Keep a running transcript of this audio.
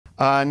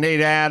Nate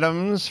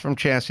Adams from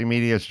Chassis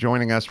Media is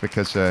joining us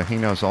because he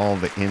knows all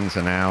the ins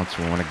and outs.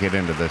 We want to get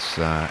into this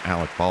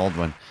Alec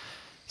Baldwin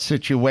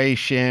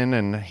situation,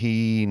 and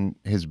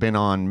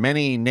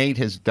Nate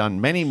has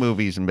done many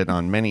movies and been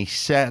on many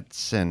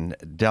sets and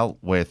dealt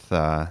with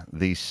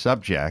these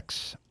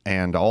subjects.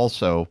 And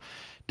also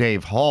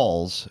Dave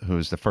Halls,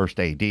 who's the first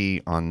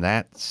AD on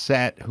that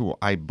set, who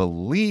I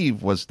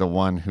believe was the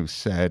one who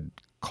said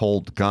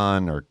cold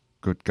gun or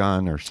good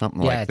gun or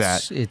something like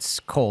that. It's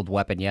cold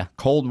weapon, yeah.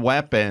 Cold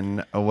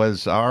weapon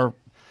was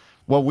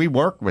we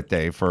worked with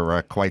Dave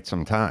for quite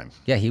some time.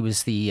 Yeah, he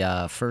was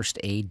the first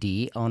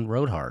AD on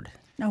Road Hard.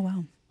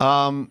 Oh,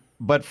 wow.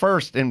 But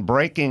first, in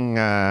breaking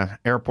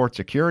airport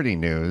security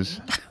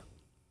news,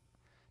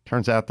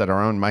 turns out that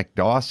our own Mike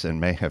Dawson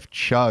may have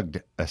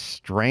chugged a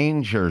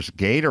stranger's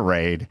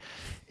Gatorade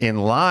in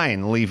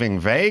line leaving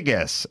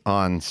Vegas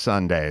on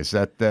Sundays.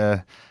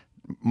 That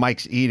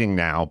Mike's eating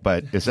now,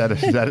 but is that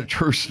a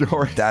true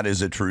story? That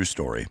is a true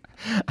story.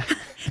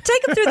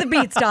 Take him through the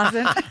beats,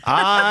 Dawson.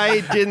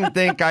 I didn't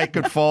think I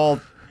could fall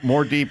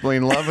more deeply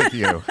in love with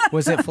you.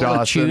 Was it full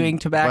of chewing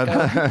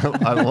tobacco?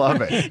 I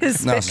love it.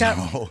 His spit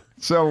cup.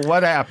 So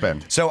what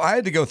happened? So I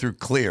had to go through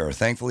Clear.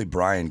 Thankfully,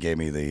 Brian gave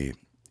me the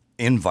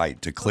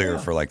invite to Clear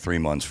for like 3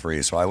 months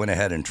free. So I went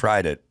ahead and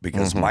tried it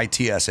because my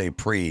TSA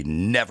pre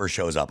never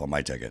shows up on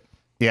my ticket.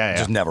 Yeah. It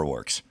just never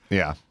works.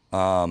 Yeah.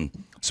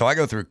 So I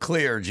go through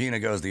Clear. Gina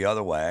goes the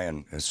other way,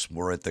 and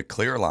we're at the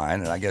Clear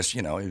line. And I guess,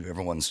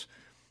 everyone's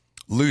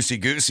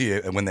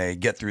loosey-goosey when they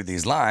get through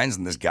these lines.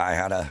 And this guy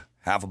had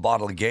half a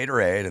bottle of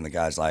Gatorade, and the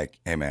guy's like,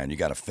 hey, man, you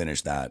got to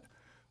finish that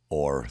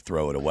or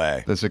throw it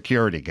away. The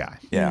security guy.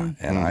 Yeah.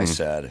 And I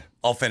said,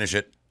 I'll finish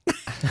it.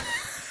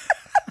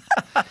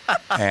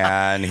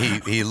 And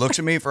he looks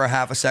at me for a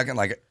half a second,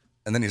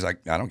 and then he's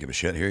like, I don't give a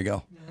shit. Here you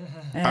go.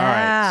 All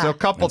right. So a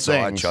couple things. So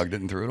I chugged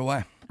it and threw it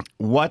away.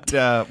 What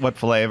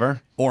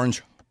flavor?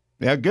 Orange.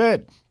 Yeah,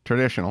 good.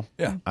 Traditional.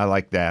 Yeah. I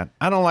like that.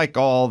 I don't like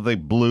all the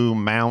Blue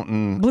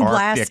Mountain,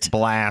 Arctic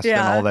Blast and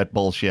all that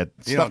bullshit.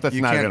 Stuff that's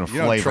not even a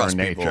flavor in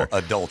nature.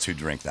 Adults who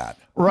drink that.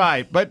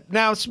 Right. But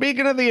now,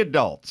 speaking of the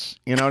adults,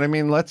 you know what I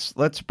mean? Let's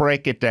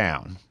break it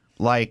down.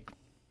 Like,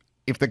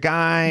 if the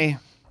guy...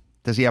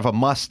 Does he have a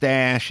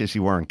mustache? Is he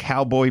wearing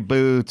cowboy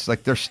boots?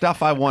 Like, there's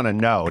stuff I want to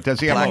know. Does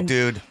he have black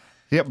dude?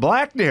 Yeah,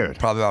 black dude.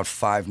 Probably about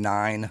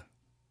 5'9".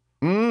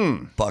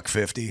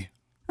 $150.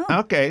 Oh.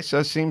 Okay,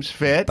 so seems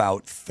fit.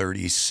 About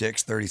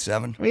 36,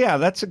 37. Yeah,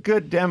 that's a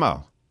good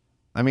demo.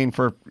 I mean,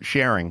 for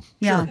sharing.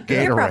 Yeah,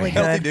 Gatorade. you're probably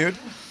good. Healthy dude.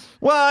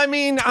 Well, I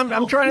mean,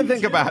 I'm trying to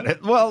think about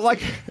it. Well,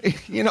 like,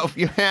 if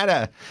you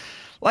had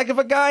if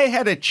a guy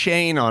had a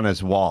chain on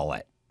his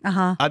wallet,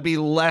 I'd be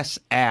less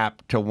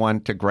apt to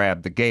want to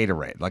grab the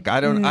Gatorade. Like, I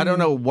don't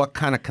know what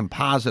kind of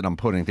composite I'm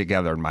putting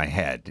together in my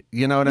head.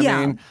 You know what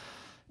I mean?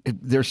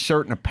 There's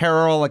certain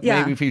apparel, like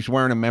maybe if he's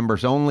wearing a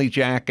members only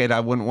jacket, I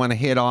wouldn't want to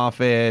hit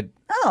off it.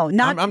 Oh,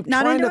 I'm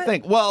trying to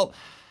think. Well,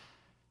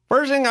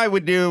 first thing I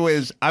would do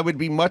is I would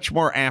be much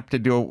more apt to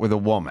do it with a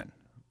woman.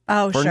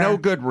 Oh, for no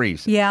good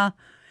reason. Yeah.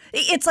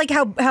 It's like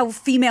how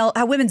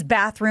women's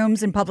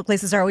bathrooms in public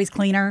places are always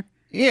cleaner.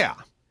 Yeah.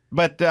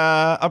 But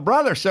a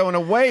brother, so in a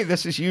way,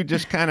 this is you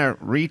just kind of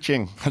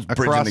reaching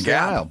across the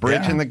aisle,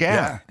 bridging the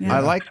gap. Yeah. I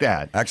like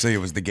that. Actually, it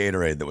was the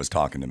Gatorade that was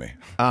talking to me.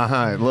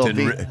 A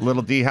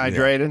little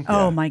dehydrated. Yeah.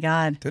 Oh my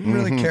God! Didn't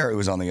really care it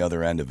was on the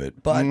other end of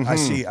it, but I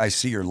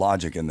see your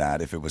logic in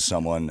that. If it was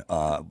someone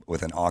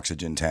with an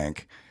oxygen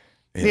tank,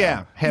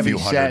 heavy few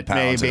set,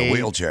 pounds maybe in a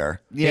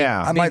wheelchair,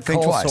 I might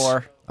think twice.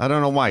 Sore. I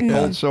don't know why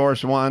cold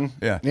sore's one.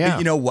 Yeah.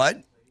 You know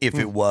what? If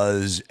it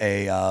was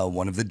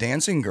one of the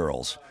dancing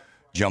girls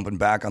jumping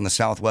back on the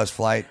Southwest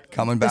flight,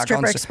 coming back Stripper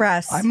on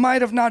Express, I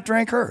might have not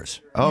drank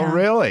hers. Oh,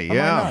 really?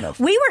 Yeah.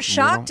 We were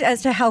shocked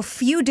as to how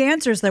few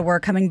dancers there were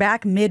coming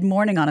back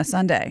mid-morning on a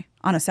Sunday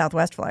on a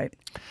Southwest flight.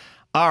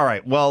 All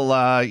right.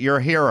 Well, you're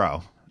a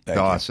hero,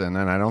 Dawson,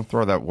 and I don't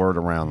throw that word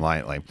around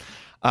lightly.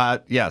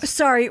 Yes.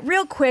 Sorry,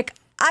 real quick.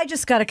 I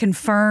just got to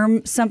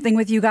confirm something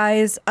with you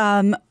guys.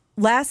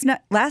 Last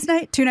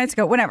night, 2 nights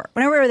ago, whenever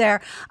we were there,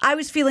 I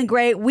was feeling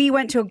great. We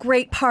went to a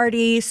great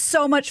party,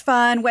 so much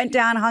fun, went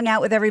down, hung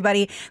out with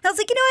everybody. And I was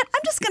like, you know what?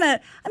 I'm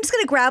just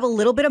gonna grab a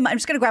little bit of money. I'm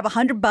just gonna grab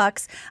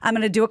 $100. I'm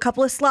gonna do a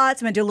couple of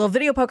slots. I'm gonna do a little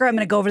video poker. I'm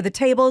gonna go over to the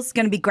tables. It's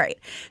gonna be great.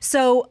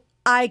 So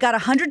I got a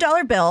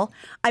 $100 bill.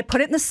 I put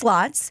it in the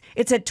slots.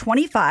 It said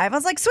 25. I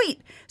was like,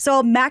 sweet. So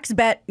I'll max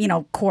bet,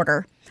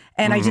 quarter.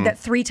 And I did that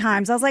 3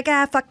 times. I was like,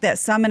 fuck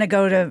this. So I'm going to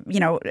go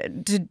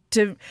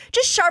to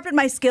just sharpen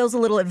my skills a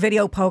little at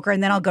video poker,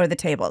 and then I'll go to the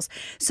tables.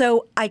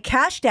 So I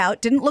cashed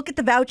out, didn't look at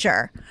the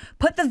voucher,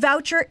 put the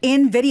voucher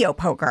in video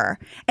poker,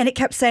 and it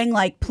kept saying,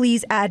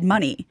 please add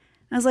money. And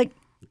I was like,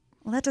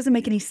 well, that doesn't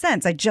make any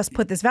sense. I just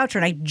put this voucher,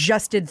 and I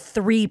just did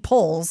 3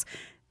 pulls.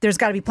 There's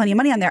got to be plenty of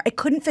money on there. I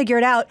couldn't figure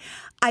it out.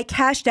 I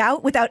cashed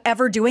out without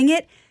ever doing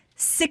it,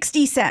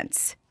 60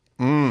 cents.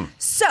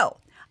 So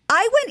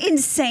I went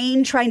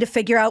insane trying to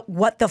figure out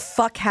what the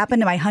fuck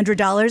happened to my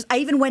 $100. I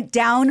even went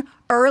down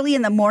early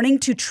in the morning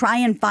to try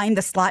and find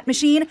the slot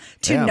machine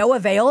to no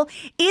avail.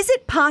 Is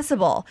it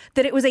possible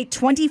that it was a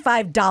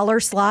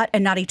 $25 slot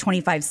and not a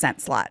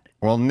 25-cent slot?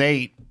 Well,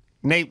 Nate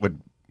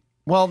would.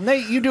 Well,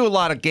 Nate, you do a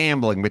lot of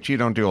gambling, but you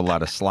don't do a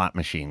lot of slot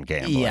machine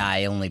gambling. Yeah,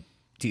 I only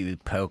do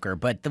poker.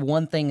 But the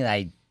one thing that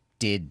I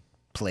did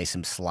play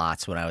some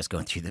slots when I was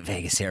going through the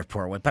Vegas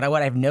airport with. But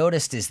what I've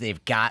noticed is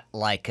they've got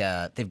like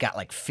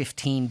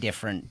 15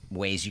 different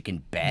ways you can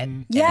bet.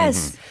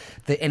 Yes.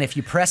 And if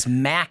you press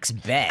max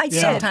bet,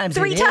 sometimes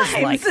Three it times.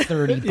 is like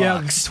 $30.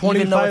 Yeah,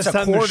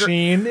 25-cent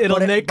machine. It'll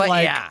make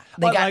like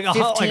they got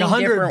like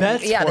 100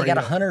 bets. Yeah, they got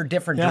you. 100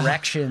 different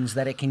directions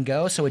that it can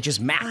go, so it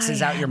just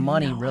maxes out your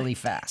money really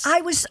fast.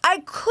 I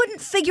couldn't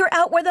figure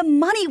out where the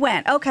money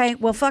went. Okay,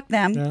 well, fuck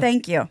them.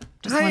 Thank you.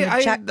 Just wanted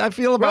to check I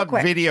feel about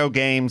quick. video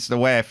games the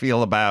way I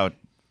feel about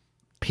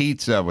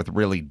pizza with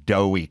really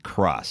doughy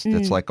crust.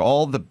 It's like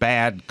all the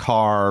bad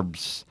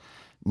carbs,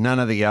 none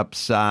of the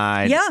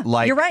upside. Yeah,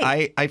 like, you're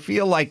right. I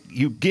feel like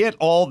you get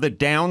all the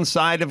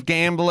downside of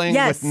gambling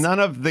with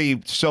none of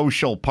the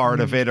social part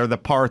of it or the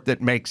part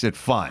that makes it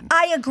fun.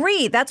 I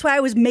agree. That's why I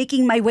was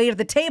making my way to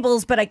the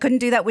tables, but I couldn't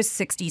do that with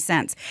 60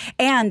 cents.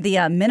 And the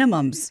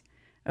minimums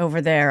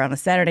over there on a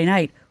Saturday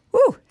night,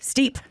 woo,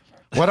 steep.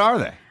 What are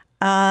they?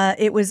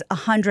 It was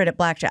 100 at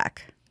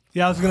blackjack.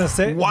 Yeah, I was gonna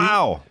say.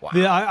 Wow.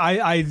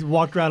 I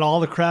walked around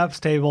all the craps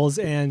tables,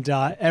 and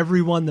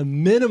everyone, the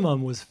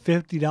minimum was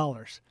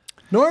 $50.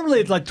 Normally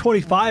it's like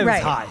 25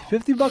 is high.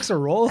 $50 a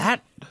roll.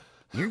 That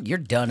you're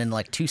done in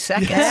like 2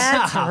 seconds.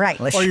 That's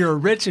right. Or you're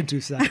rich in 2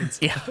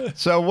 seconds.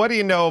 So what do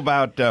you know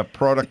about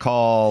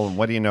protocol?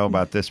 What do you know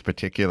about this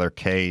particular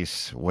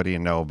case? What do you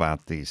know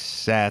about these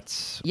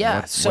sets?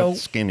 Yeah, what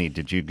skinny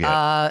did you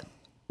get?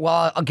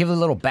 Well, I'll give a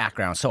little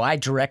background. So I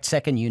direct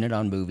second unit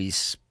on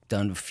movies,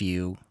 done a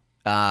few.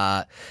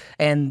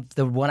 And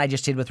the one I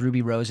just did with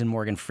Ruby Rose and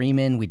Morgan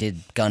Freeman, we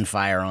did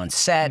gunfire on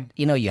set.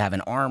 You know, you have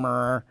an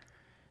armorer.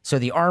 So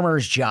the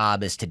armorer's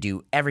job is to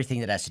do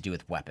everything that has to do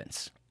with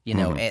weapons. You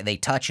know, they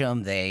touch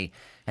them, and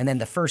then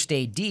the first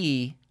AD,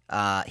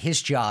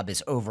 his job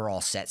is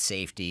overall set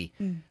safety,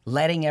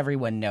 letting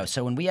everyone know.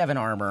 So when we have an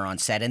armorer on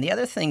set, and the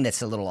other thing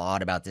that's a little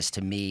odd about this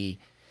to me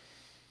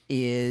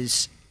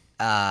is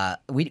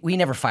we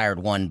never fired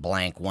one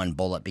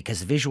bullet because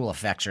the visual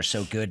effects are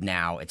so good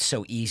now. It's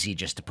so easy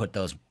just to put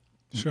those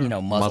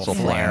muzzle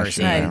flares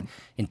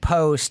in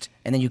post,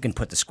 and then you can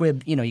put the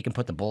squib, you can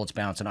put the bullets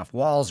bouncing off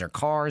walls or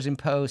cars in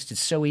post.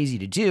 It's so easy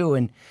to do.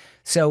 And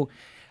so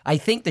I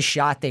think the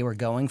shot they were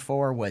going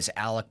for was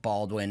Alec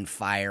Baldwin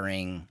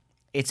firing.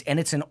 It's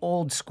an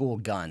old school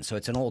gun, so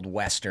it's an old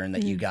Western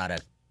that you got to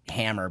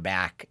hammer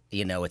back.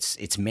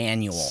 It's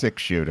manual.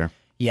 6-shooter.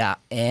 Yeah,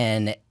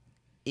 and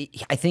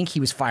I think he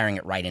was firing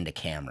it right into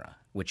camera,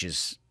 which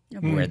is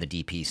where the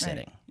DP's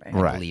sitting.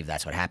 Right. I believe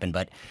that's what happened.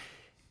 But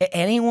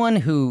anyone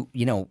who,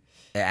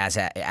 as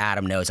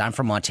Adam knows, I'm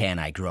from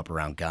Montana. I grew up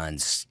around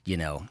guns.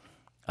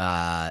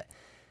 The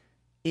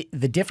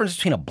difference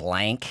between a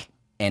blank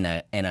and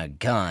a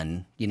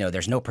gun,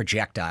 there's no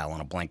projectile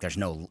on a blank. There's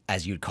no,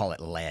 as you'd call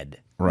it, lead.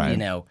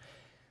 Right.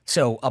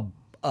 So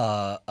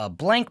a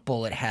blank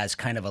bullet has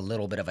kind of a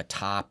little bit of a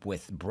top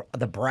with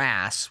the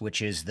brass,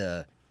 which is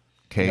the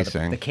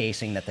casing. The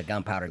casing that the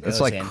gunpowder goes in.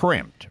 It's like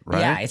crimped, right?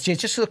 Yeah, it's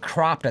just sort of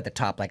cropped at the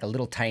top, like a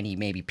little tiny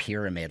maybe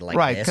pyramid like this.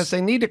 Right, because they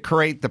need to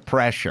create the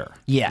pressure.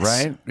 Yes.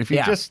 Right? If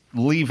you just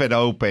leave it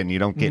open, you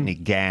don't get any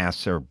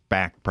gas or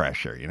back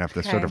pressure. You have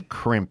to sort of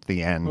crimp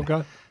the end.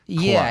 Okay.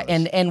 Yeah,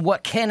 and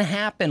what can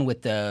happen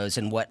with those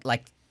and what,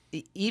 like,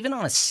 even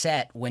on a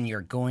set when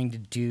you're going to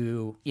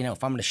do,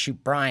 if I'm going to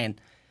shoot Brian,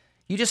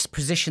 you just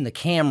position the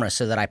camera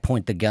so that I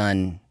point the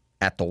gun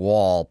at the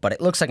wall, but it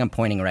looks like I'm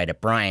pointing right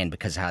at Brian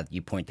because how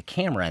you point the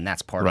camera, and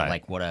that's part of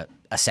like what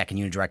a second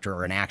unit director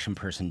or an action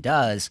person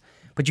does.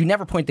 But you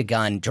never point the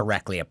gun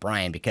directly at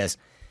Brian because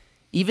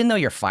even though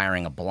you're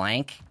firing a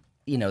blank,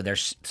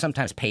 there's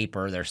sometimes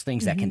paper, there's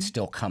things that can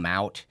still come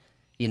out.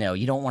 You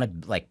don't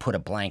want to like put a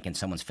blank in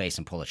someone's face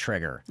and pull the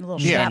trigger. A little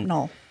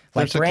shrapnel.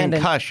 There's a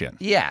concussion.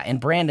 Yeah, and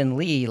Brandon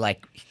Lee,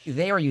 like,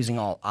 they were using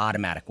all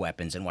automatic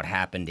weapons, and what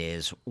happened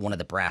is one of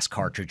the brass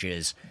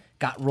cartridges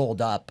got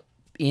rolled up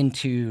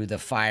into the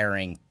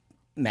firing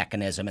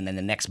mechanism, and then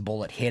the next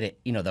bullet hit it.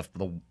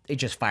 It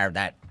just fired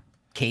that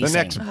casing. The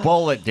next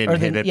bullet didn't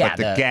hit it, but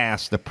the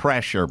gas, the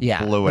pressure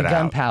blew it out. The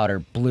gunpowder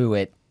blew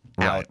it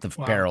out the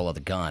barrel of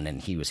the gun,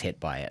 and he was hit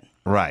by it.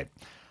 Right.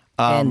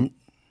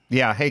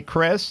 Hey,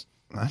 Chris.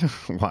 I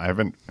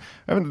haven't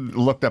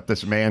looked up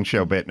this Man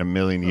Show bit in a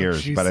million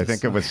years, but I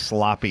think it was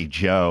Sloppy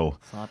Joe.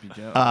 Sloppy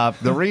Joe.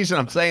 The reason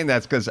I'm saying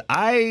that's because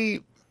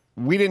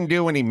we didn't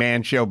do any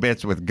Man Show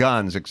bits with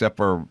guns except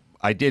for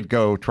I did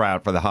go try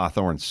out for the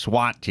Hawthorne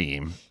SWAT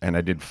team, and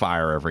I did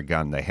fire every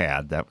gun they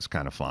had. That was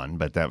kind of fun,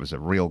 but that was a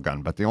real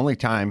gun. But the only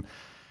time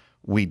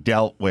we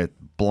dealt with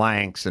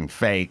blanks and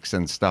fakes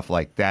and stuff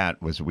like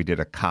that was we did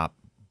a cop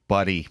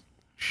buddy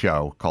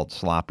show called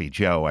Sloppy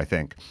Joe, I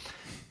think.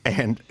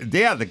 And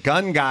yeah, the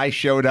gun guy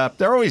showed up.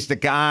 They're always the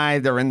guy.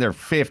 They're in their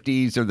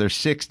 50s or their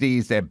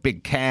 60s. They have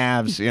big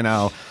calves, you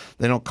know.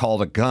 They don't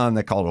call it a gun.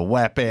 They call it a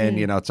weapon.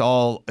 You know, it's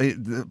all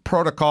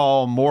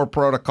protocol, more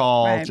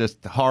protocol,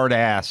 just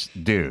hard-ass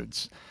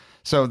dudes.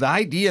 So the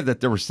idea that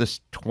there was this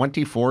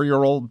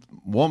 24-year-old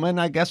woman,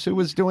 I guess, who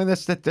was doing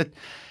this, that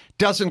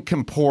doesn't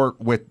comport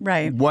with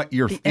what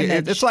you're...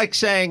 It's like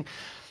saying...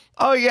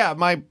 Oh, yeah,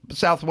 my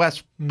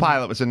Southwest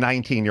pilot was a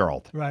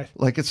 19-year-old. Right.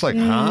 Like, it's like,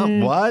 huh?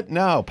 What?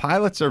 No,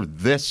 pilots are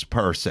this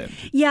person.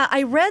 Yeah,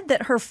 I read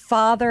that her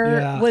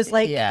father was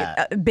like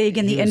big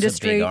in the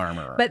industry. A big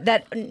armorer. But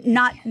that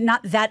not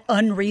that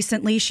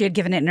unrecently, she had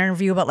given an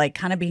interview about like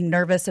kind of being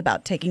nervous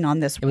about taking on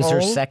this role. It was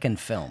her second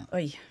film.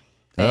 Oy.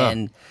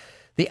 And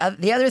the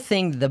other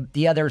thing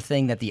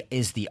that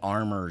is the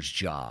armor's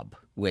job,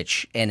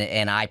 which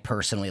and I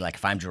personally, like,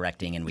 if I'm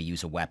directing and we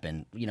use a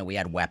weapon, you know, we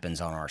had weapons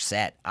on our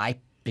set.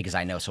 Because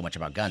I know so much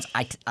about guns,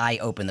 I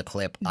open the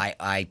clip,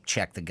 I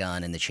check the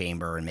gun in the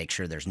chamber and make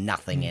sure there's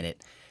nothing in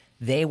it.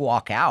 They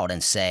walk out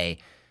and say,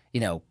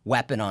 you know,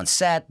 weapon on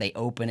set. They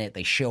open it.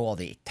 They show all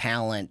the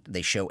talent.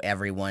 They show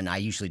everyone. I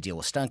usually deal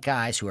with stunt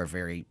guys who are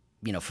very,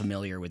 you know,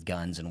 familiar with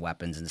guns and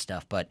weapons and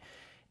stuff. But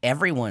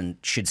everyone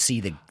should see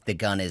the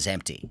gun is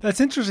empty.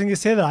 That's interesting you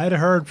say that. I had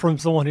heard from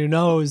someone who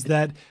knows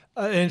that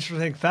an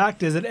interesting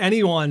fact is that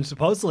anyone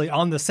supposedly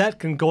on the set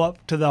can go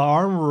up to the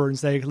armorer and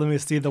say, let me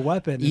see the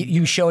weapon.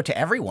 You show it to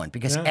everyone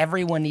because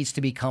everyone needs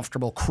to be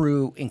comfortable,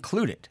 crew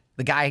included.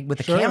 The guy with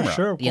the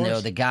camera, you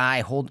know, the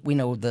guy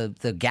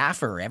the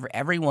gaffer,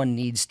 everyone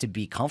needs to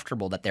be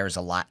comfortable that there's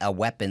a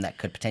weapon that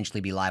could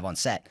potentially be live on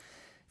set.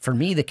 For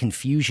me, the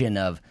confusion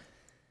of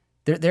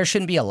there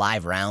shouldn't be a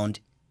live round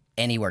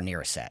anywhere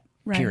near a set.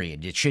 Right.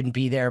 Period. It shouldn't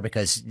be there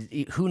because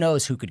who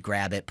knows who could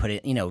grab it, put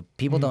it. You know,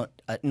 people don't.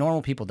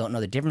 Normal people don't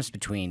know the difference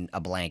between a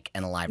blank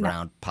and a live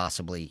round.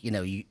 Possibly, you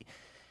know,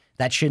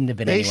 that shouldn't have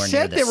been anywhere near the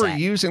set. They said they were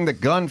using the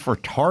gun for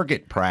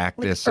target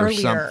practice or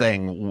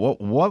something.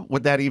 What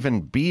would that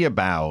even be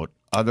about?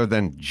 Other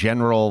than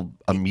general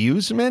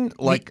amusement,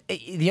 like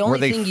the only were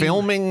they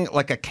filming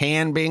like a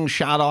can being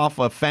shot off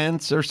a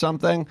fence or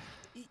something?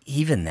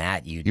 Even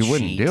that, you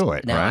wouldn't do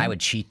it, no, right? I would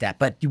cheat that.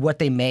 But what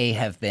they may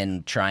have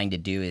been trying to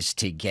do is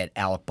to get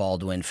Alec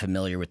Baldwin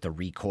familiar with the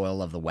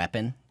recoil of the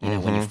weapon. You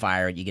know, when you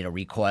fire it, you get a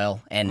recoil.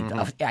 And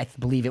I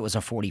believe it was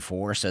a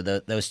 44, so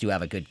those do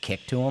have a good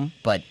kick to them.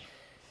 But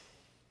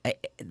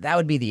that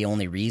would be the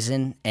only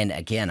reason. And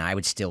again, I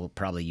would still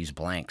probably use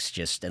blanks,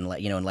 just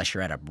unless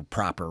you're at a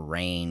proper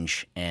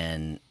range.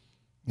 And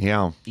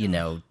you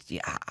know,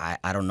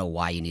 I don't know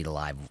why you need a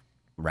live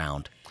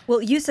round.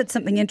 Well, you said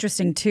something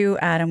interesting too,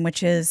 Adam,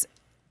 which is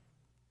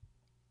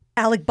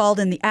Alec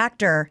Baldwin, the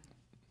actor,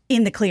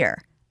 in the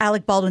clear.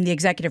 Alec Baldwin, the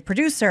executive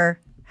producer,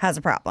 has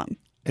a problem.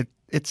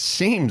 It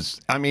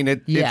seems. I mean,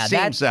 it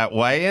seems that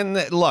way.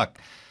 And look,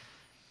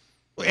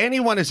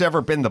 anyone who's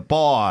ever been the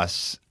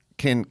boss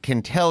can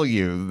tell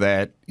you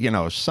that, you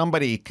know,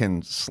 somebody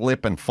can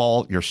slip and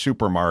fall at your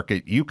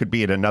supermarket. You could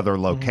be at another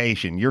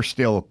location. You're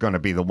still going to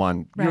be the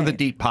one. You're the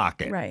deep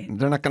pocket. Right.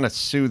 They're not going to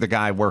sue the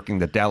guy working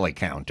the deli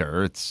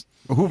counter. It's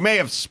who may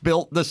have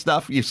spilt the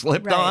stuff you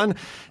slipped on.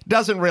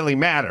 Doesn't really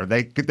matter.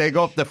 They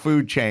go up the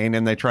food chain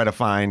and they try to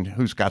find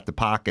who's got the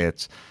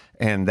pockets,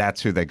 and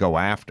that's who they go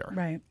after.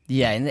 Right.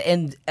 Yeah,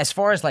 and as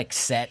far as like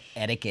set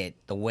etiquette,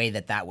 the way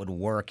that would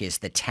work is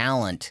the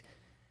talent.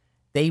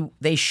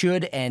 They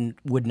should and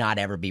would not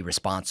ever be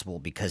responsible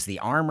because the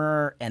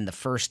armorer and the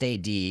first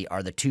AD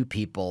are the two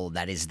people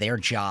that is their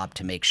job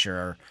to make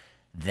sure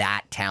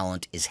that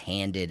talent is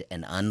handed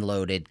an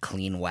unloaded,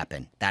 clean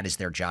weapon. That is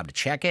their job to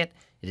check it.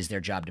 It is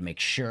their job to make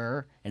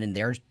sure, and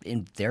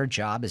their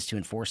job is to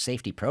enforce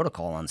safety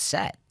protocol on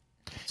set.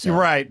 So. You're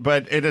right,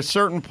 but at a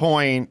certain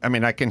point, I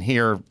mean, I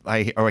hear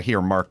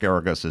Mark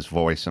Garagos's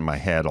voice in my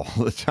head all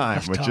the time,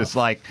 That's which tough. is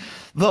like,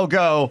 they'll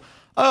go,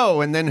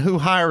 oh, and then who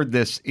hired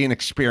this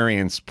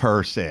inexperienced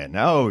person?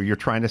 Oh, you're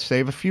trying to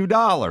save a few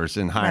dollars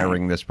in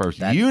hiring this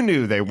person. You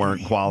knew they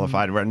weren't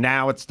qualified.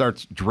 Now it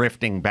starts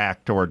drifting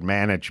back toward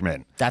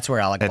management. That's where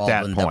Alec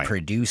Baldwin, the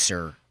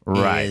producer,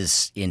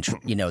 is.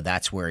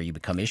 That's where you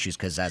become issues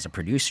because as a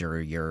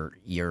producer,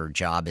 your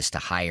job is to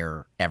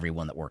hire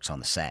everyone that works on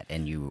the set,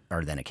 and you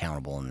are then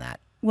accountable in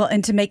that. Well,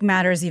 and to make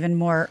matters even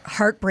more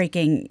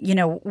heartbreaking, you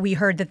know, we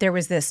heard that there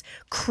was this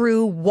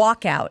crew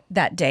walkout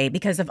that day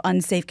because of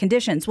unsafe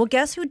conditions. Well,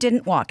 guess who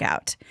didn't walk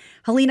out?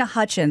 Helena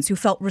Hutchins, who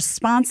felt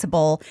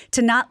responsible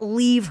to not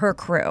leave her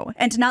crew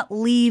and to not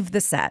leave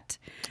the set.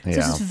 So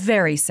this is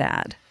very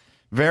sad.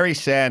 Very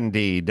sad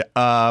indeed.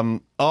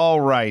 All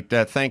right.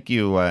 Thank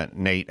you,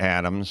 Nate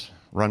Adams.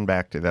 Run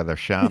back to the other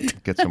shop,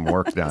 get some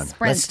work done.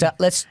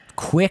 Let's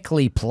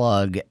quickly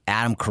plug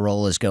Adam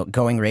Carolla's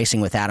Going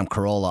Racing with Adam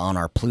Carolla on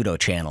our Pluto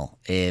channel.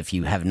 If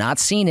you have not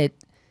seen it,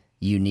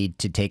 you need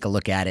to take a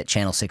look at it.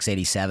 Channel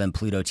 687,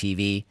 Pluto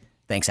TV.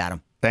 Thanks,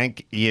 Adam.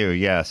 Thank you.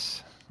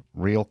 Yes.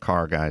 real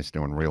car guys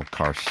doing real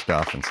car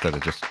stuff instead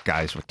of just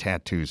guys with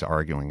tattoos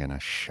arguing in a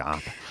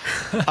shop.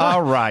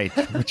 All right,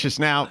 which is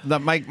now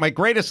my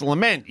greatest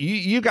lament.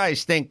 You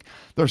guys think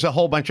there's a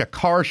whole bunch of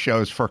car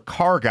shows for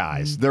car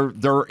guys.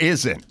 There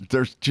isn't.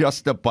 There's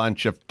just a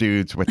bunch of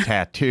dudes with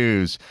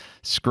tattoos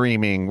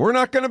screaming, "We're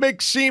not going to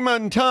make SEMA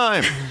in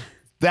time."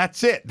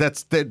 That's it.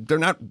 They're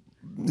not.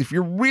 If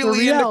you're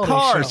really into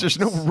cars, there's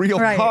no real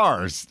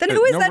cars. Then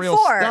who is that real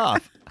for?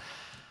 Stuff.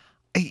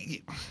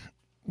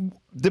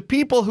 The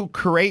people who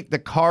create the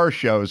car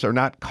shows are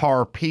not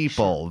car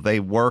people.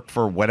 They work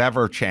for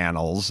whatever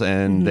channels,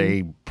 and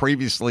they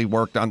previously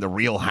worked on The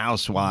Real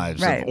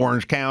Housewives of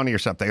Orange County or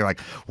something. They're like,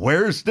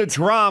 where's the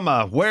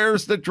drama?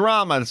 Where's the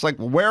drama? It's like,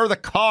 where are the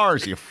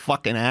cars, you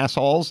fucking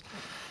assholes?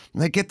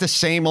 And they get the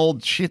same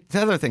old shit.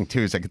 The other thing,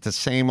 too, is they get the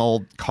same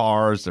old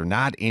cars. They're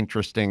not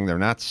interesting. They're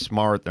not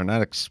smart. They're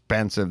not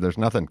expensive. There's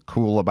nothing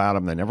cool about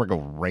them. They never go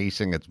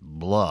racing. It's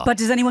blah. But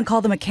does anyone call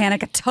the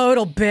mechanic a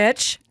total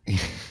bitch?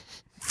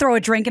 Throw a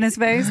drink in his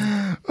face?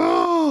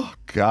 Oh,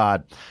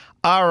 God.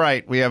 All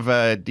right. We have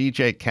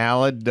DJ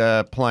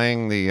Khaled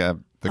playing the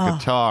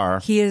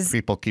guitar. He is.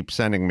 People keep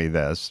sending me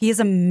this. He is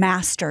a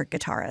master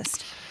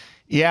guitarist.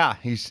 Yeah.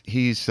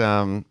 He's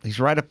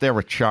right up there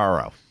with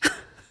Charo.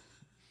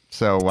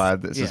 So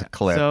this is a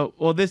clip. So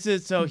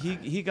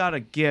he got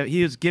a gift.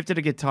 He was gifted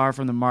a guitar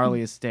from the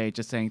Marley estate,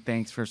 just saying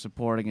thanks for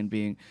supporting and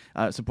being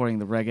supporting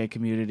the reggae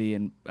community,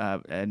 and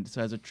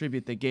so as a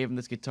tribute, they gave him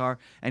this guitar,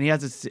 and he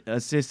has his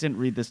assistant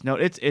read this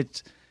note.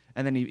 It's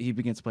and then he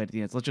begins to play it at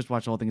the end. So let's just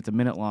watch the whole thing. It's a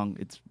minute long.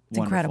 It's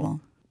incredible.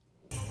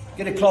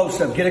 Get a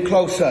close up. Get a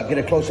close up. Get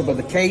a close up of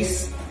the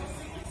case,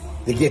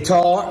 the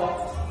guitar.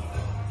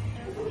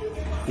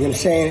 You know what I'm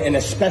saying? And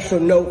a special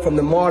note from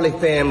the Marley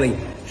family.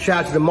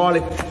 Shout out to the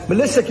Marley.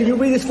 Melissa, can you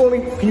read this for me?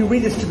 Can you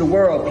read this to the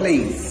world,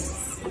 please?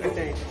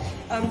 Okay.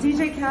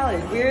 DJ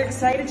Khaled, we're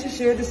excited to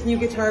share this new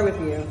guitar with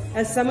you.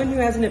 As someone who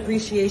has an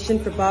appreciation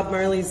for Bob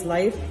Marley's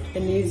life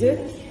and music,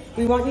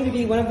 we want you to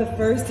be one of the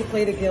first to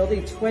play the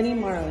Gilded 20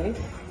 Marley,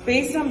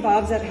 based on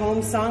Bob's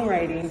at-home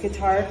songwriting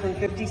guitar from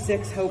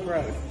 56 Hope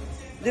Road.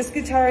 This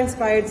guitar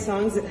inspired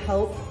songs that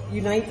help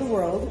unite the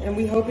world, and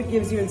we hope it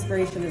gives you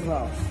inspiration as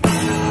well.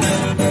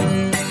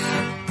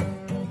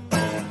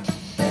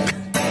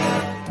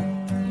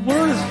 What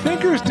are his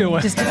fingers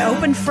doing? Just an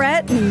open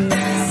fret and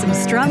some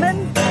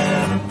strumming.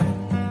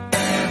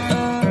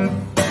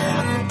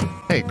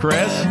 Hey,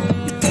 Chris.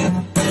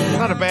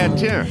 Not a bad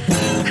tune.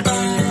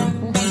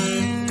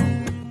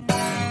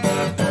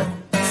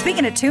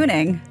 Speaking of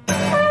tuning.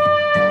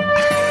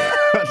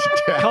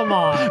 Come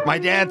on. My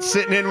dad's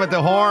sitting in with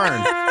the horn.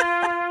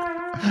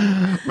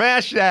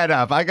 Mash that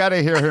up. I got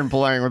to hear him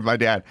playing with my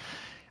dad.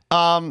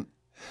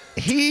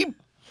 He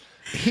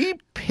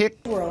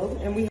picked...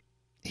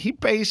 He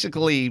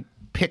basically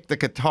picked the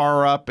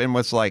guitar up and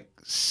was like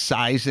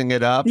sizing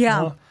it up.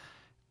 Yeah.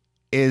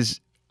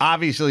 Is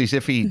obviously as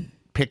if he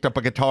picked up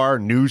a guitar,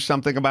 knew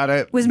something about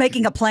it. Was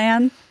making a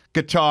plan.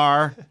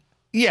 Guitar.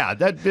 Yeah,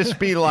 that'd just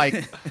be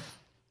like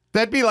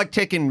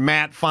taking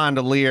Matt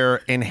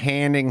Fondelier and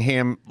handing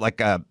him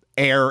like a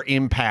air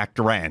impact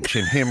wrench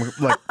and him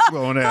like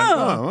going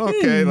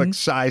in, like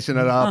sizing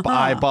it up,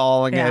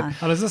 eyeballing it.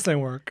 How does this thing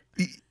work?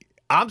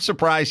 I'm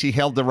surprised he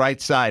held the right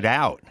side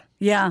out.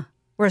 Yeah.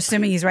 We're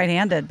assuming he's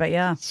right-handed, but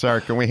yeah. Sorry,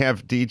 can we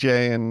have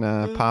DJ and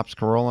Pop's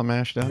Carolla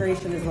mashed up?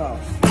 As well.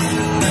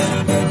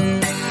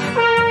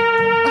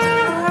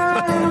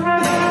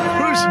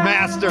 Who's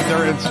mastered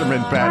their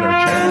instrument better,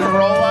 Jack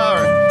Carolla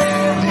or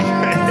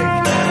DJ?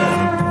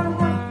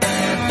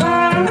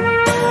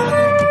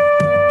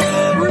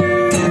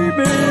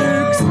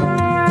 Remix.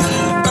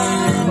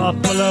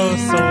 Buffalo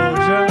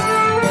Soldier.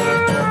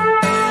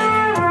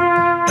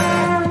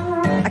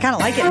 I kind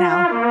of like it now.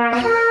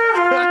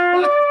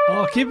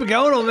 Oh, keep it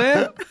going, old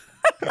man.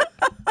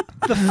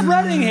 The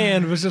fretting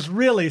hand was just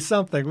really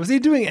something. Was he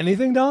doing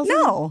anything, Dawson?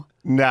 No.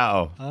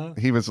 No.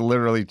 He was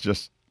literally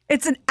just...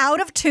 It's an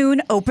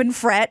out-of-tune open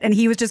fret, and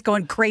he was just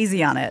going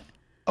crazy on it.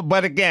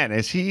 But again,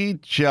 is he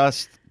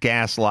just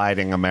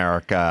gaslighting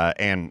America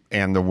and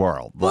the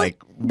world? Well,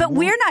 like, but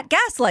we're not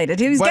gaslighted.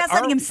 He was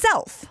gaslighting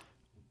himself.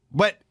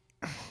 But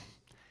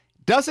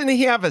doesn't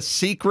he have a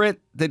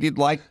secret that he'd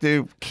like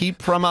to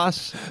keep from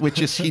us,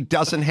 which is he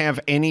doesn't have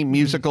any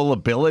musical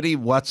ability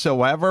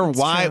whatsoever?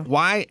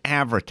 Why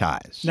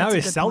advertise? Now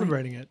he's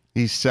celebrating it.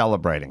 He's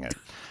celebrating it.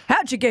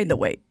 How'd you gain the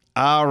weight?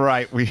 All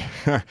right.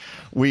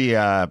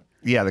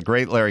 Yeah, the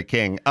great Larry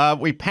King.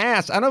 We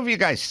passed, I don't know if you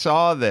guys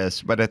saw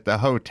this, but at the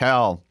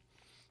hotel,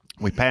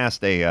 we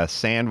passed a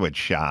sandwich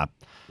shop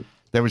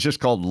that was just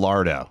called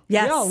Lardo.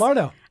 Yes. Yeah,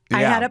 Lardo.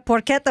 I had a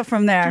porchetta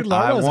from there. Dude,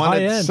 I Lardo's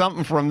wanted high-end.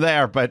 something from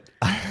there, but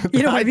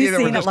You know, have you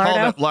seen at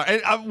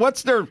Lardo?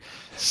 What's their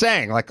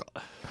saying? Like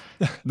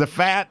the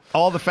fat,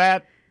 all the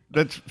fat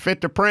that's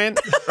fit to print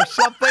or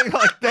something?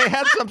 Like they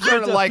had some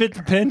sort of like fit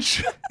to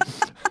pinch.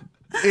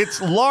 It's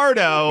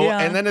Lardo,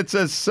 Yeah. and then it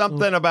says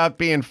something about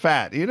being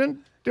fat.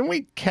 Didn't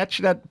we catch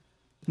that?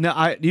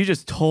 No, you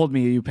just told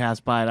me you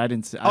passed by it. I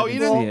didn't see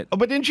it. Oh,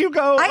 but didn't you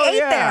go? I ate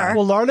there.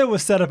 Well, Lardo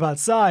was set up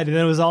outside, and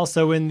then it was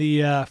also in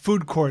the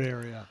food court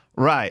area.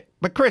 Right.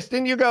 But Chris,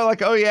 didn't you go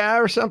like, oh yeah,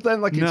 or something?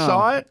 Like you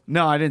saw it?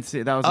 No, I didn't see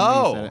it. That was me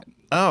who said it.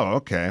 Oh,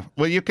 okay.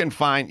 Well, you can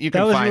find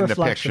the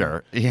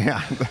picture.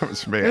 Yeah, that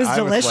was me. It was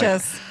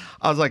delicious.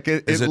 I was like,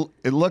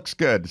 it looks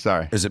good.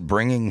 Sorry. Is it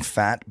bringing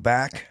fat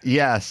back?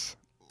 Yes.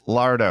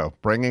 Lardo,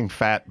 bringing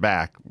fat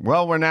back.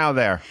 Well, we're now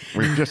there.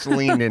 We've just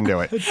leaned into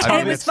it.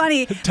 It was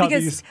funny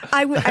because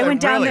I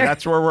went down there.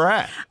 That's where we're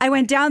at. I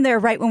went down there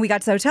right when we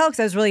got to the hotel because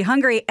I was really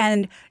hungry,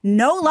 and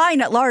no line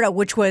at Lardo,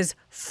 which was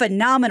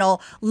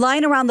phenomenal.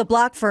 Line around the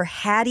block for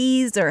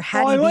Hattie's or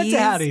Hattie I went B's. to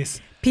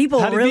Hattie's. People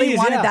Hattie really B's,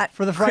 wanted that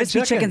for the fried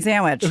crispy chicken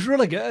sandwich. It was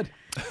really good.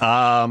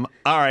 All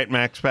right,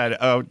 Max Pad.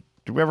 Oh,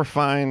 did we ever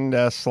find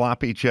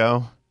Sloppy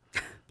Joe?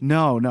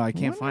 No, I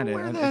can't find it.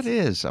 Where that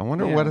is? I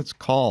wonder what it's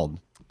called.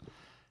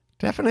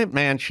 Definite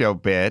Man Show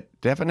bit.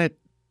 Definite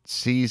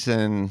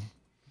season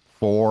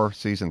 4,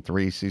 season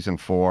 3, season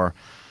 4.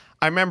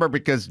 I remember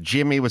because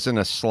Jimmy was in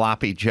a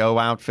Sloppy Joe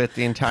outfit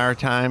the entire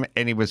time,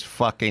 and he was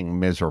fucking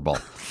miserable.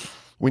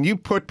 When you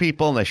put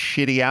people in a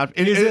shitty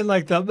outfit, he's in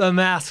like the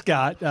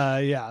mascot.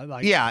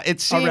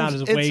 It seems around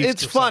his waist.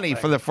 It's funny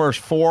for the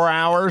first 4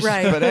 hours,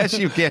 right. But as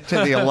you get to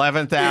the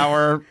 11th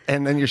hour,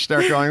 and then you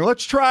start going,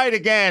 let's try it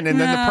again, and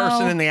then the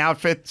person in the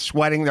outfit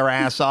sweating their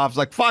ass off is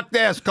like, fuck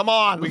this, come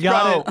on, let's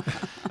go.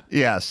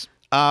 Yes.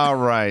 All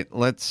right.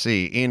 Let's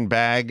see. Ian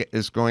Bagg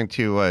is going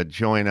to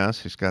join us.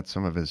 He's got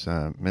some of his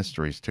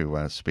mysteries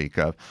to speak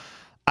of.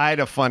 I had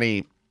a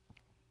funny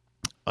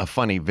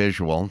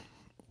visual,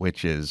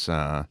 which is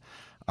I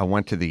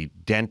went to the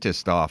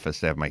dentist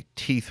office to have my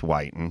teeth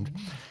whitened,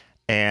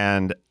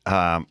 and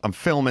I'm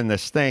filming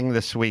this thing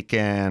this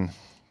weekend.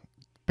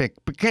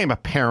 Became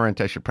apparent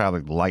I should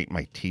probably light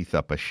my teeth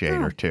up a shade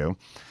or two.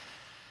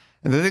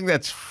 And the thing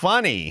that's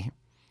funny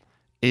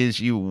is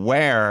you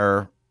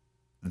wear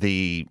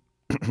the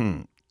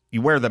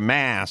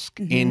mask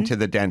into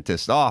the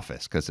dentist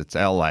office because it's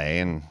LA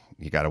and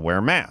you got to wear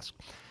a mask.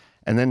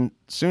 And then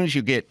as soon as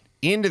you get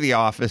into the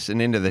office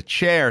and into the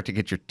chair to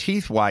get your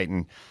teeth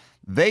whitened,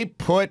 they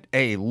put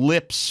a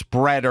lip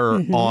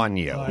spreader on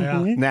you. Oh,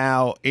 yeah.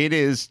 Now, it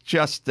is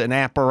just an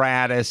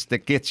apparatus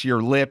that gets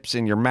your lips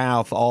and your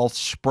mouth all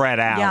spread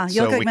out. Yeah,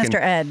 you look like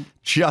Mr. Ed.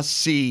 Just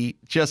see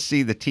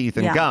the teeth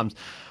and gums.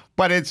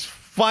 But it's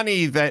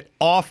funny that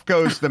off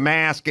goes the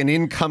mask and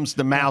in comes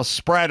the mouth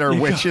spreader,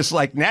 which is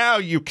like now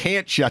you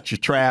can't shut your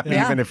trap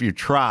even if you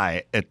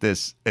try at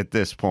this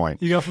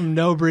point. You go from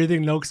no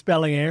breathing, no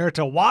expelling air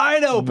to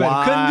wide open.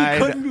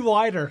 Couldn't be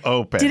wider.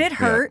 Open. Did it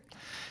hurt? Yeah.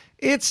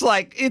 It's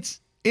like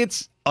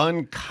it's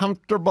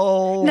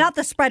uncomfortable. Not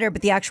the spreader,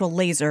 but the actual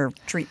laser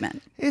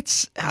treatment.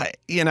 It's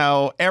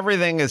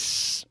everything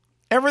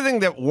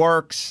that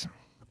works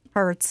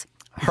Hurts.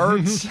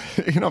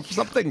 If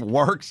something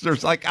works,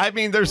 there's a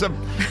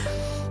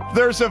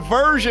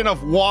version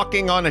of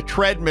walking on a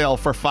treadmill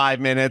for 5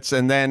 minutes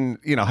and then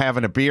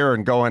having a beer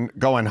and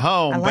going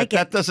home. But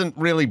that doesn't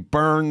really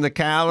burn the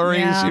calories.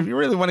 Yeah. If you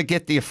really want to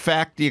get the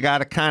effect, you got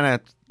to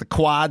the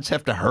quads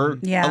have to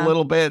hurt a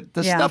little bit.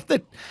 The stuff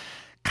that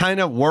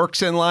kind of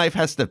works in life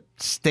has to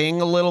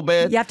sting a little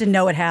bit. You have to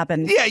know it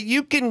happened. Yeah,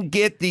 you can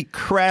get the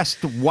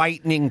Crest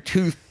whitening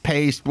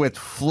toothpaste with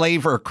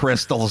flavor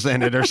crystals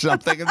in it or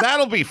something.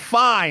 That'll be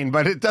fine,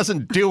 but it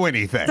doesn't do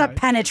anything. It's not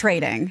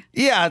penetrating.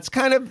 Yeah, it's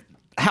kind of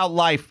how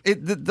life...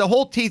 The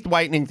whole teeth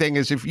whitening thing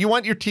is if you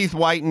want your teeth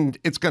whitened,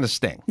 it's going to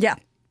sting. Yeah.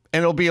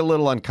 And it'll be a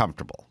little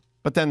uncomfortable.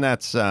 But then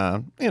that's,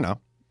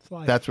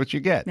 that's what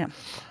you get. Yeah.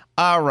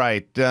 All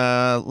right,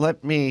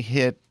 let me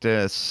hit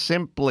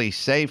Simply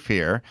Safe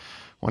here.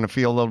 Want to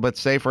feel a little bit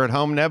safer at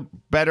home? No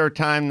better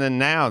time than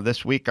now.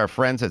 This week, our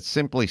friends at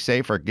Simply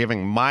Safe are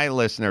giving my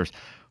listeners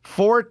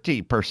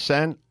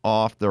 40%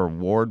 off their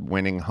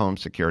award-winning home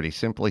security.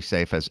 Simply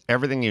Safe has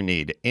everything you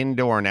need: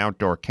 indoor and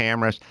outdoor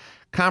cameras,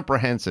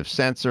 comprehensive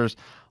sensors,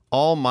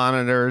 all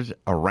monitored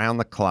around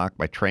the clock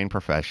by trained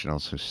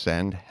professionals who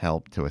send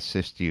help to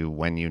assist you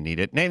when you need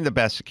it. Named the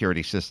best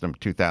security system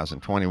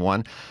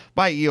 2021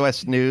 by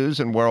U.S. News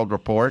and World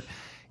Report.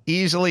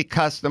 Easily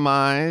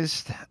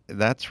customized.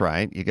 That's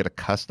right. You get a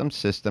custom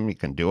system. You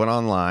can do it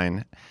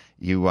online.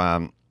 You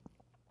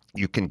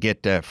can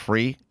get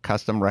free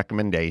custom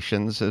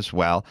recommendations as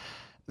well.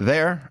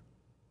 This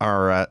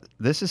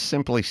is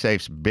Simply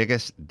Safe's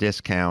biggest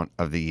discount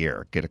of the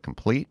year. Get a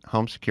complete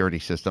home security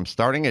system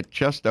starting at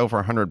just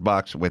over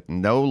 $100 with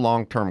no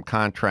long-term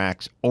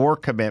contracts or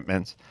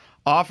commitments.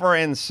 Offer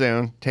ends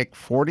soon. Take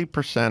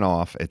 40%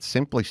 off at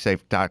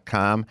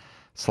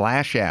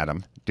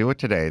simplysafe.com/Adam. Do it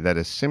today. That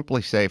is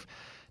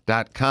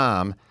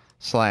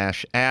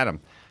simplysafe.com/Adam.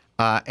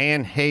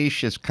 Ann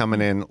Heche is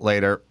coming in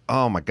later.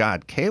 Oh, my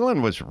God.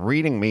 Kaylin was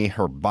reading me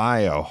her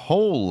bio.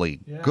 Holy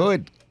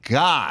good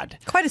God.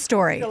 Quite a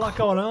story. Got a lot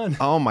going on.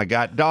 Oh, my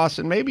God.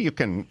 Dawson, maybe you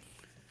can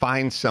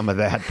find some of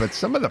that. But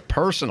some of the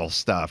personal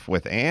stuff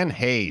with Ann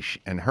Heche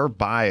and her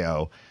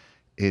bio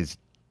is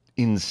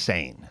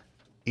insane.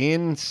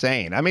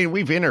 Insane. I mean,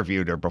 we've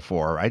interviewed her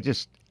before.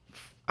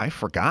 I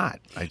forgot.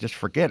 I just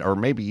forget. Or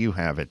maybe you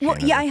have it, Gina.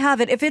 Well, yeah, I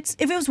have it. If it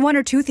was one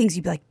or two things,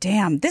 you'd be like,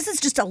 damn, this is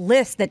just a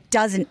list that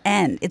doesn't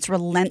end. It's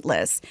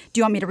relentless. Do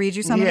you want me to read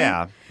you some of it?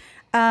 Yeah.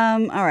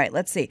 All right,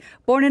 let's see.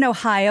 Born in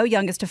Ohio,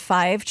 youngest of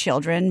 5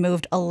 children,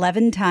 moved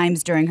 11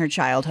 times during her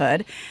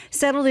childhood.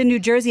 Settled in New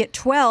Jersey at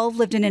 12,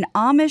 lived in an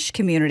Amish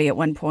community at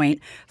one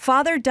point.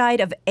 Father died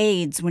of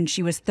AIDS when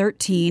she was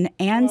 13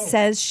 and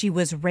says she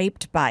was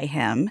raped by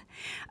him.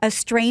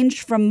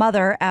 Estranged from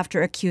mother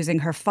after accusing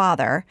her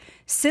father.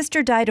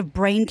 Sister died of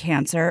brain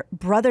cancer.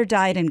 Brother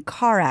died in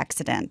car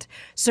accident.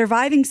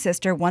 Surviving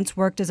sister once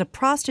worked as a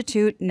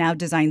prostitute, now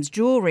designs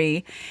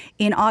jewelry.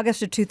 In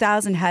August of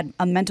 2000, had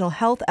a mental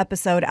health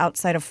episode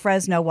outside of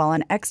Fresno while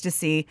on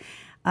ecstasy.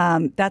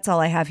 That's all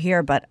I have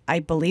here, but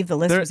I believe the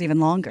list was even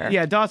longer.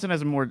 Yeah, Dawson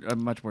has a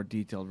much more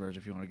detailed version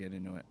if you want to get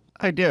into it.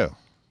 I do.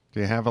 Do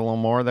you have a little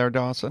more there,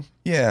 Dawson?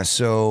 Yeah,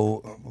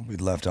 so we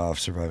left off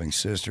surviving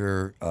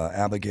sister.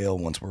 Abigail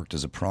once worked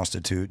as a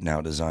prostitute,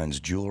 now designs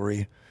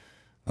jewelry.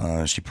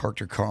 She parked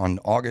her car in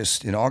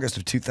August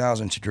of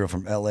 2000. She drove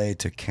from L.A.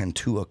 to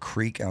Cantua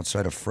Creek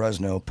outside of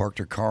Fresno, parked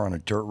her car on a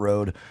dirt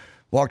road,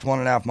 walked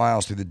 1.5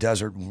 miles through the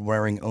desert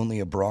wearing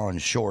only a bra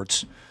and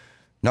shorts,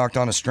 knocked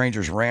on a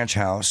stranger's ranch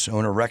house.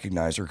 Owner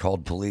recognized her,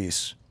 called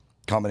police.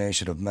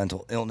 Combination of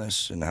mental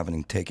illness and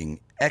having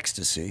taken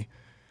ecstasy.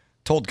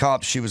 Told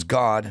cops she was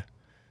God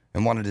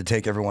and wanted to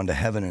take everyone to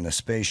heaven in a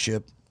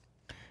spaceship.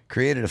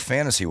 Created a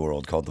fantasy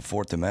world called the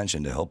Fourth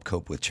Dimension to help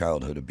cope with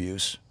childhood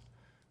abuse.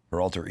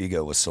 Her alter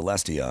ego was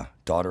Celestia,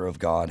 daughter of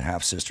God,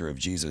 half-sister of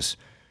Jesus,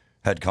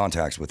 had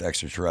contacts with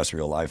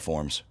extraterrestrial life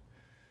forms.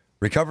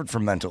 Recovered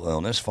from mental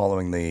illness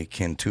following the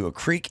Cantua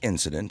Creek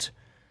incident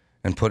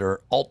and put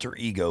her alter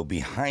ego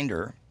behind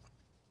her.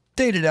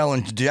 Dated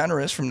Ellen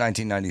DeGeneres from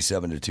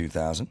 1997 to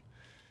 2000.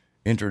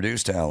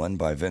 Introduced to Ellen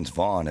by Vince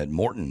Vaughn at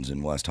Morton's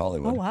in West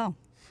Hollywood. Oh, wow.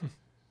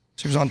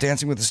 She was on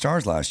Dancing with the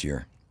Stars last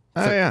year.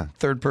 Oh, yeah.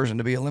 Third person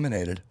to be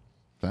eliminated.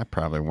 That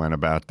probably went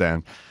about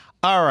then.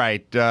 All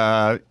right.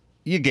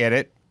 You get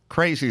it.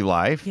 Crazy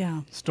life.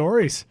 Yeah.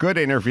 Stories. Good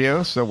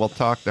interview. So we'll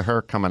talk to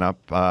her coming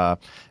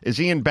up.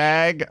 Is Ian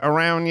Bagg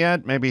around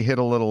yet? Maybe hit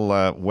a little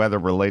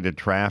weather-related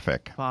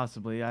traffic.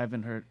 Possibly. I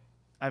haven't heard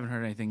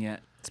anything yet.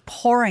 It's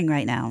pouring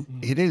right now.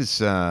 It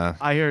is.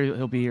 I hear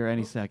he'll be here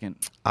any second.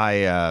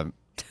 I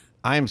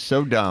am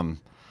so dumb.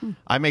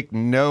 I make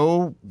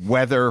no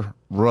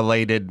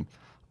weather-related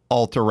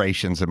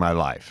alterations in my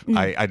life.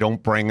 I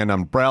don't bring an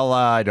umbrella.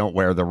 I don't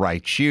wear the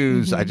right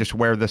shoes. I just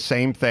wear the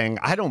same thing.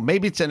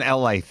 Maybe it's an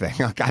LA thing.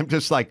 I'm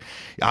just like,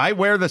 I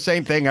wear the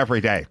same thing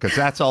every day because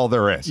that's all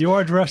there is. You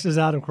are dressed as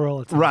Adam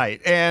Carolla.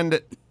 Right.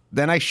 And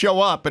then I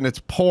show up and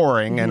it's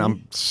pouring and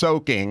I'm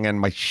soaking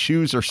and my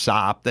shoes are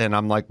sopped and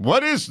I'm like,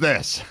 what is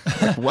this?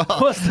 Well,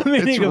 What's the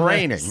meaning it's of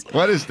raining. this?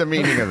 What is the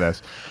meaning of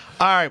this?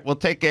 All right, we'll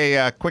take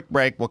a quick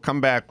break. We'll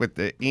come back with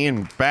the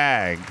Ian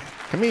Bagg,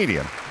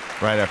 comedian,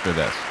 right after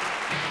this.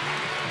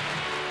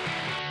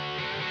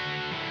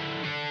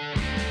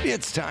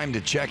 It's time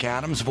to check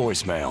Adam's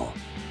voicemail.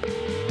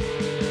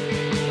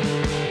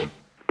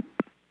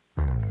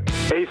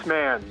 Ace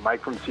Man,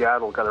 Mike from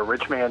Seattle, got a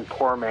rich man,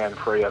 poor man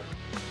for you.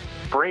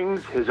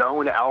 Brings his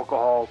own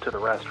alcohol to the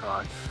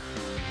restaurant.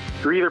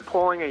 You're either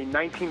pulling a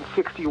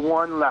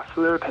 1961 La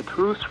Fleur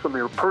Petrus from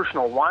your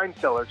personal wine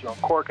cellar to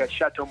uncork at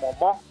Chateau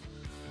Marmont,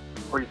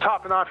 or you're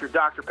topping off your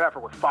Dr. Pepper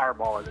with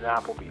Fireball at an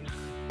Applebee's.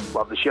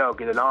 Love the show.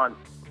 Get it on.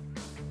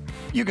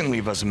 You can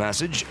leave us a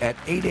message at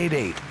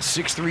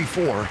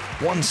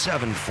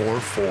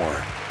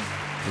 888-634-1744.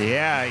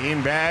 Yeah,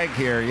 Ian Bagg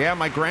here. Yeah,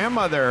 my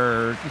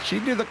grandmother,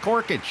 she'd do the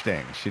corkage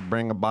thing. She'd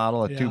bring a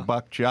bottle of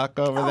 $2 Chuck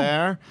over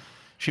there.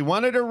 She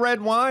wanted a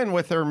red wine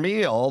with her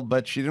meal,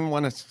 but she didn't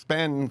want to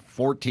spend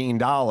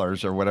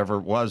 $14 or whatever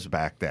it was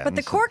back then. But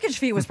the corkage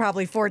fee was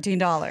probably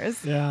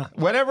 $14. Yeah.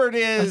 Whatever it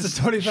is. That's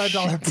a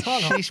 $25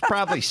 bottle. She's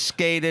probably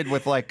skated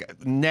with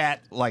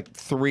net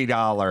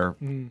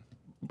 $3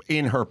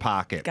 in her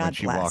pocket when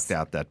she walked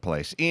out that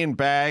place. Ian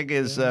Bagg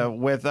is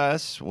with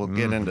us. We'll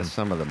get into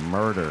some of the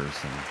murders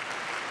and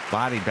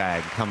Body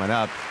Bagg coming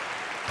up.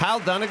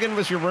 Kyle Dunnigan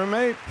was your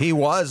roommate? He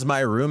was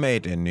my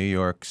roommate in New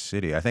York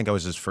City. I think I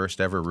was his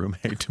first ever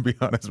roommate, to be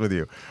honest with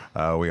you.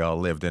 We all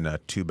lived in a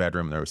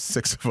 2-bedroom. There were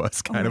 6 of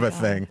us, kind of a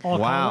thing. All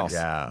comics?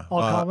 Yeah.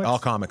 All comics? All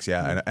comics,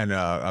 yeah.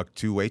 And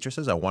 2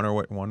 waitresses,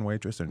 one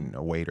waitress and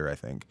a waiter, I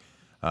think.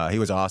 He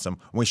was awesome.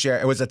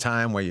 It was a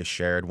time where you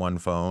shared one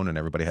phone and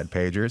everybody had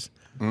pagers.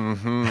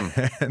 And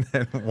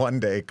then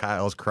one day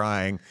Kyle's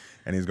crying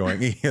and he's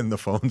going, Ian, the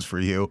phone's for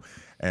you.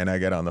 And I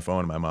get on the phone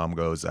and my mom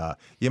goes,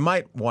 you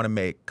might want to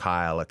make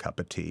Kyle a cup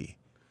of tea.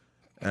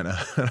 And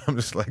I'm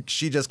just like,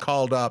 she just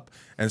called up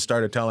and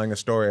started telling a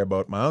story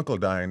about my uncle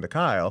dying to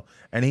Kyle,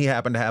 and he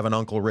happened to have an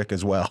Uncle Rick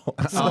as well.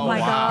 Oh, my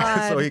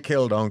God. So he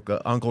killed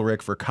Uncle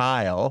Rick for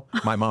Kyle.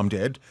 My mom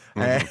did.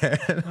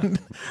 And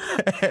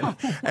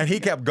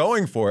he kept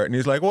going for it. And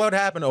he's like, what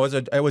happened? Oh,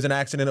 it was an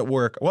accident at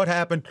work. What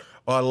happened?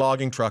 Oh, a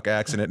logging truck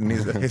accident. And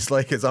he's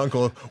like, his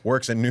uncle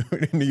works in New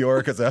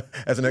York as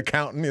an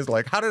accountant. He's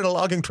like, how did a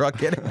logging truck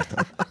get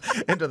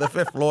into the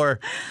 5th floor?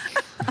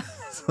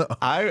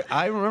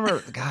 I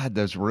remember, God,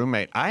 those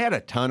roommates. I had a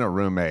ton of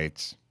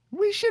roommates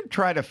We should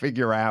try to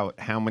figure out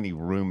how many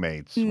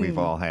roommates we've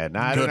all had.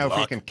 Now, I don't know if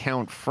you can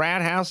count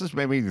frat houses,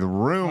 maybe the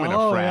room in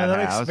a frat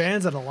that house.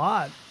 expands it a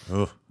lot.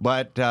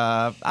 But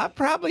I've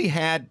probably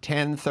had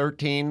 10,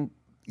 13,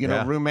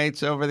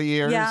 roommates over the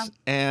years. Yeah.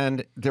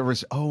 And there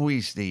was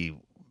always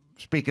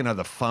speaking of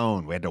the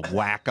phone, we had to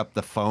whack up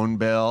the phone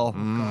bill.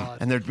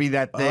 And there'd be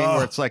that thing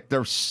where it's like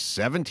there's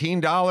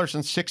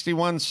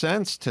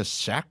 $17.61 to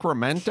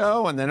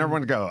Sacramento. And then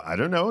everyone would go, I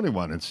don't know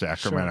anyone in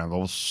Sacramento.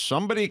 Well,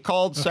 somebody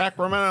called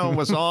Sacramento and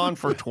was on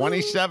for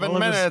 27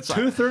 minutes.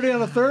 2:30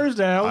 on a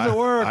Thursday. I was at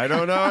work. I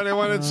don't know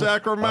anyone in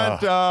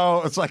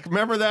Sacramento. It's like,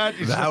 remember that?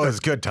 That was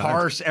good time.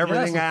 Parse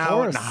everything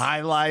out and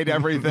highlight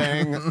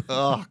everything.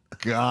 Oh,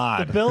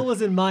 God. The bill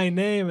was in my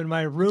name, and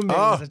my roommate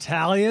was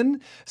Italian.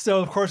 So,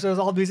 of course, there was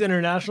all these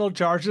international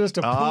charges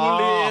to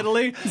Puglia,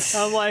 Italy.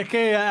 I'm like,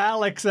 hey,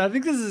 Alex, I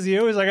think this is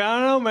you. He's like, I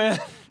don't know, man.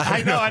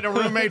 I know. I had a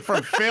roommate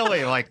from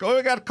Philly. Like,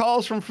 we got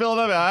calls from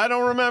Philadelphia. I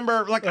don't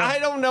remember. Like, I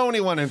don't know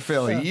anyone in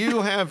Philly.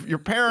 You have your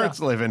parents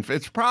live in.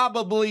 It's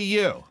probably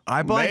you.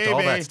 I blanked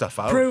all that stuff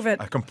out. Prove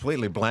it. I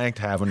completely blanked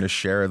having to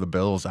share the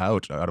bills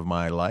out of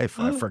my life.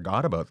 I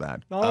forgot about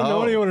that. I don't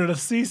know anyone at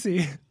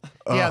Assisi.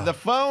 Yeah, the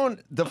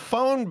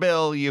phone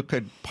bill you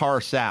could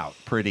parse out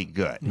pretty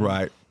good.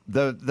 Right.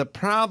 The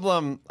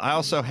problem I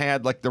also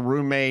had, like the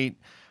roommate,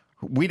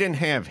 we didn't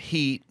have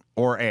heat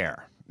or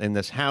air in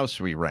this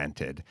house we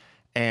rented.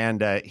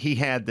 And he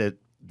had the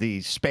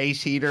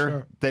space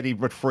heater that he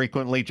would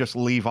frequently just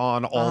leave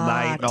on all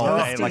night, all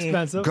day,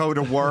 like go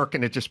to work,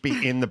 and it just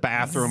be in the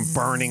bathroom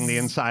burning the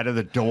inside of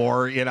the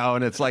door,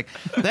 and it's like,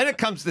 then it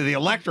comes to the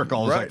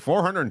electrical, it's like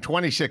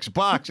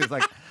 $426. It's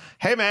like,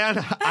 hey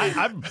man,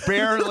 I've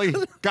barely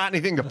got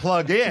anything to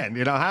plug in.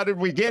 How did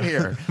we get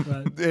here?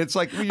 It's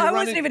like I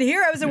wasn't even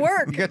here. I was at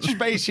work. You got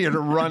space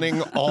heater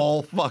running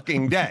all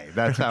fucking day.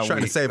 That's how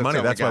trying to save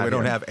money. That's why we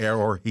don't have air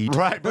or heat.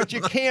 Right, but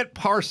you can't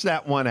parse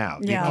that one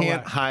out. Yeah. You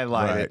can't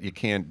highlight it. You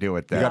can't do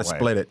it that way. You got to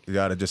split it. You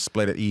got to just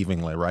split it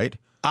evenly, right?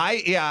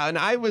 And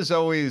I was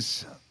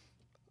always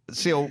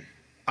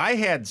I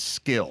had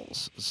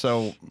skills.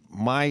 So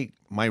my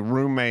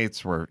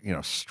roommates were,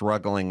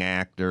 struggling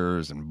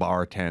actors and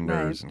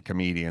bartenders and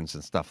comedians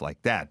and stuff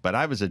like that. But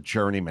I was a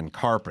journeyman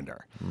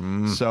carpenter.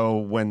 So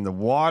when the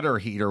water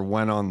heater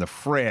went on the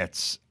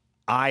fritz,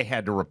 I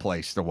had to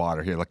replace the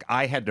water heater. Like,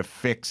 I had to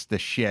fix the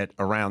shit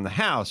around the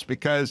house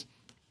because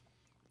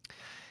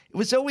it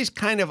was always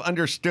kind of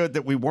understood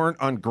that we weren't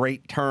on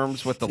great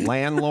terms with the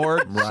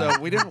landlord. So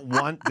we didn't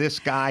want this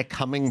guy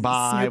coming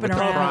by with the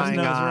prying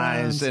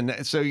eyes.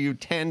 And so you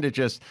tend to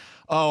just,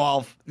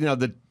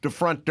 the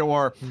front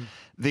door,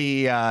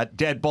 the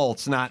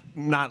deadbolt's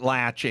not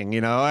latching,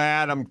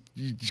 Adam,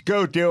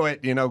 go do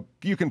it.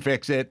 You can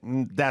fix it.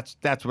 And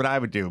that's what I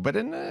would do. But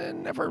it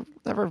never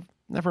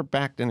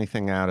backed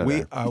anything out of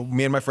it.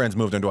 Me and my friends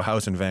moved into a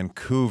house in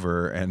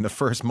Vancouver, and the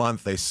first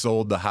month they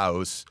sold the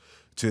house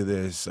to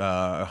this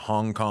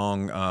Hong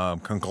Kong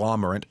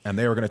conglomerate, and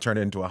they were going to turn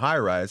it into a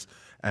high-rise,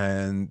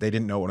 and they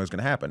didn't know when it was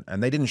going to happen.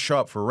 And they didn't show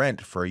up for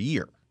rent for a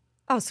year.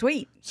 Oh,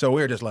 sweet. So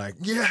we were just like,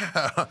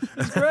 yeah.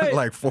 Great.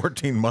 Like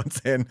 14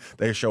 months in,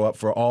 they show up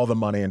for all the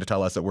money and to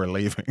tell us that we're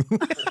leaving.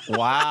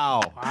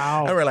 Wow.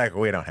 And we're like,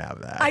 we don't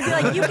have that. I'd be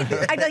like,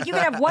 you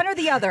can have one or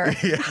the other.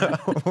 Yeah,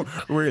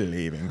 we're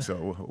leaving.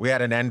 So we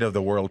had an end of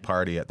the world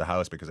party at the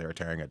house because they were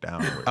tearing it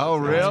down. Oh,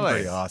 really? It was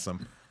pretty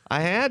awesome. I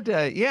had,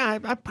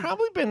 I've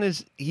probably been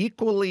as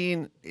equally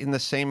in the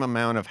same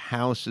amount of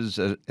houses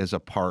as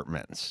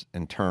apartments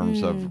in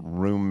terms of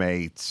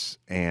roommates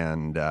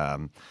and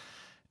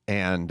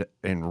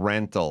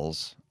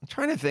rentals. I'm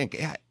trying to think.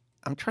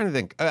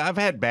 I've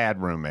had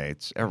bad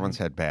roommates. Everyone's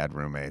had bad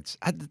roommates.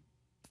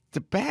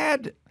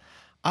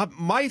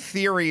 My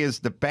theory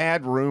is the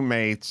bad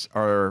roommates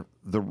are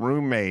the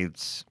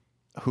roommates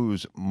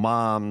whose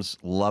moms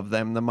love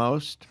them the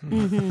most.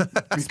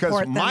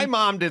 Because my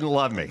mom didn't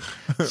love me.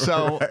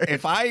 So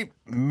if I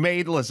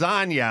made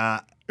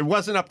lasagna, it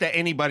wasn't up to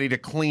anybody to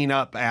clean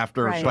up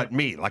after but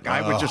me. Like,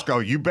 I would just go,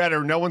 you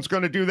better, no one's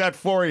going to do that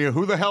for you.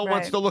 Who the hell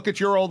wants to look at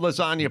your old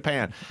lasagna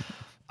pan?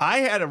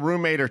 I had a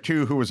roommate or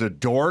two who was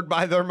adored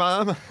by their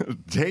mom.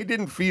 They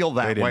didn't feel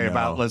that way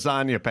about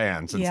lasagna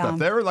pans and stuff.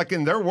 They were like,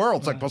 in their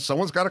world, it's like, well,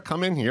 someone's got to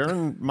come in here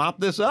and mop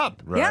this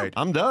up. Right.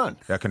 I'm done.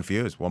 Got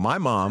confused. Well, my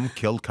mom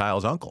killed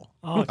Kyle's uncle.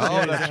 Oh,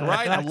 that's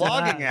right. A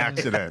logging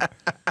accident.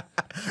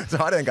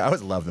 So I think I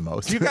was loved the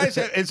most. Do you guys,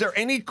 is there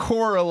any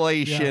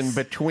correlation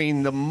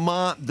between the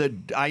mom,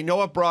 I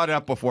know I brought it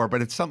up before,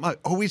 but it's something I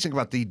always think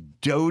about, the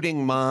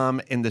doting mom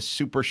and the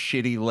super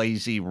shitty,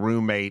 lazy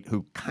roommate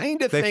who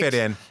kind of thinks fit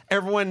in.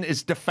 Everyone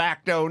is de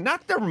facto,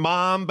 not their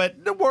mom,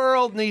 but the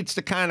world needs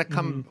to kind of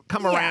come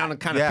around and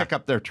kind of pick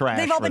up their trash.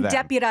 They've all been them.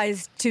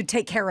 deputized to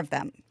take care of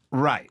them.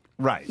 Right.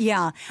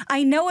 Yeah.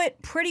 I know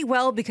it pretty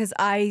well because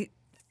I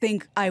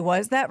think I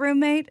was that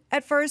roommate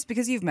at first,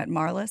 because you've met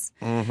Marlis.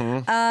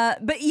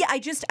 But yeah,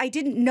 I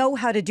didn't know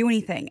how to do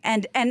anything.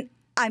 And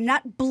I'm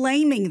not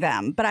blaming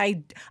them, but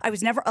I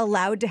was never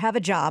allowed to have a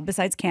job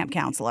besides camp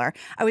counselor.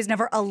 I was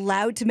never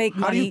allowed to make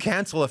money. How do you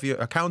counsel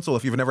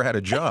if you've never had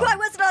a job? I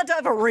wasn't allowed to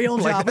have a real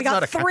job. We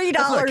got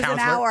 $3 an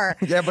hour.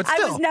 Yeah, but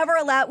still. I was never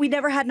allowed. We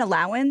never had an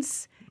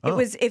allowance. It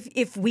was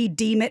if we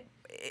deem it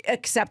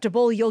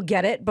acceptable, you'll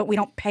get it, but we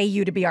don't pay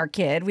you to be our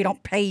kid. We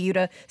don't pay you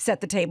to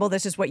set the table.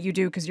 This is what you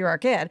do because you're our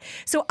kid.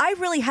 So I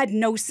really had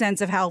no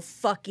sense of how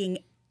fucking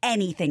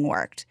anything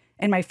worked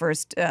in my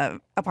first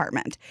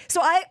apartment.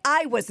 So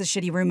I was the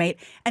shitty roommate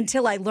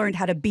until I learned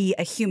how to be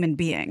a human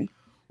being.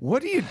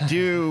 What do you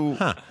do?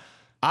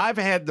 I've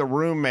had the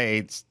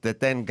roommates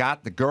that then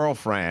got the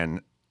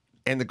girlfriend,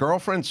 and the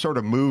girlfriend sort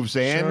of moves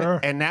in,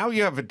 and now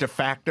you have a de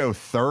facto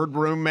third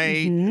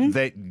roommate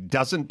that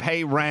doesn't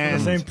pay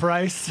rent. The same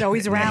price. So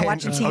always around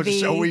watching TV.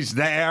 Just always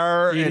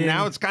there. And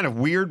now it's kind of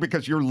weird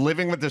because you're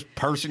living with this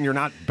person you're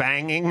not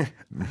banging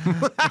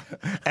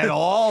at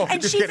all.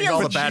 And she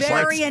feels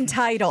very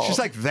entitled. She's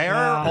like there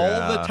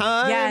all the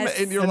time.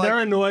 Yes. And you're and like, they're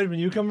annoyed when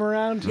you come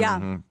around.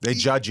 Yeah. They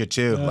judge you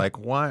too. Like,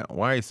 why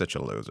are you such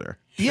a loser?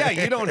 yeah,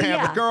 you don't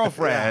have a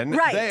girlfriend.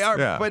 Right. They are,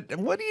 Yeah. but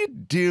what do you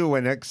do?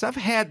 And because I've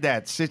had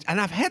that, and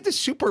I've had this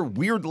super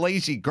weird,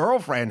 lazy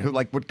girlfriend who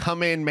like would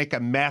come in, make a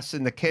mess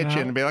in the kitchen,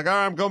 and be like, "Oh,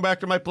 I'm going back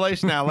to my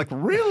place now." Like,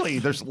 really?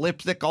 There's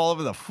lipstick all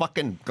over the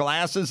fucking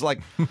glasses.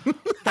 Like,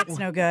 that's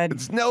no good.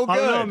 It's no good. I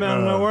don't know,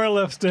 man. I don't wear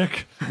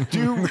lipstick.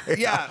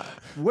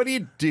 What do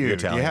you do?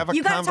 Do you have a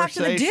You gotta talk to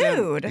the conversation?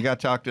 dude. You got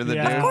to talk to the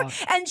dude. Of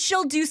course. And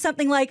she'll do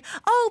something like,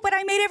 "Oh, but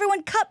I made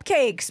everyone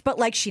cupcakes," but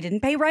like she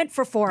didn't pay rent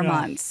for 4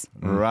 months.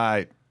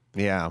 Right.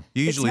 Yeah.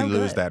 You usually no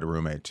lose good. that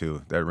roommate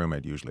too. That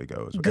roommate usually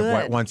goes.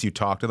 Good. Once you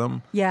talk to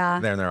them,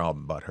 Yeah. then they're all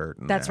butthurt.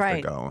 And That's they have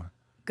right. to go.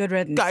 Good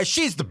riddance. Guys,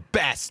 she's the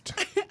best.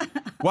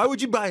 Why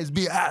would you guys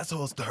be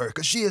assholes to her?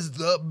 Because she is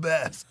the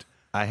best.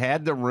 I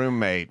had the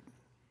roommate.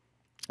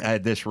 I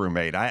had this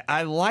roommate.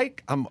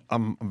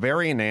 I'm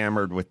very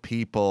enamored with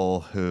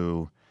people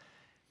who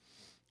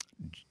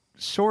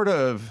sort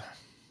of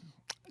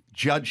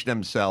judge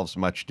themselves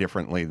much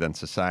differently than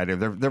society.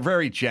 They're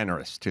very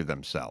generous to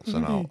themselves,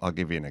 and I'll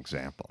give you an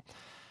example.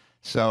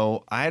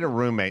 So I had a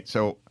roommate.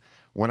 So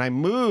when I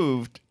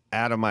moved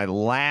out of my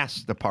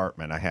last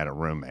apartment, I had a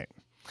roommate,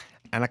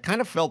 and I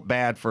kind of felt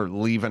bad for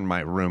leaving my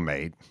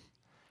roommate.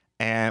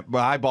 But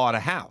I bought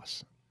a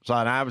house. So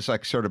I was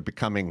like sort of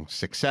becoming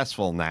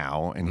successful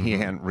now, and he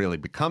hadn't really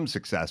become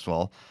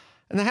successful.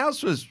 And the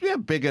house was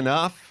big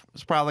enough. It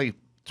was probably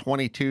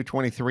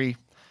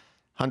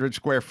 2,300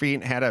 square feet,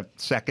 and had a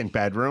second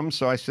bedroom.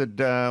 So I said,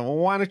 well,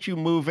 why don't you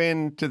move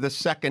into the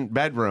second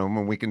bedroom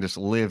and we can just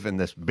live in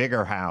this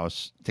bigger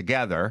house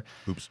together.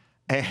 Oops.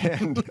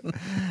 And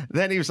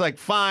then he was like,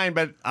 fine,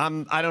 but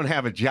I don't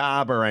have a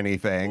job or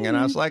anything. And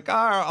I was like,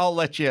 I'll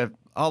let you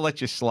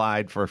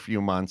slide for a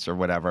few months or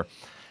whatever.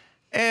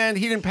 And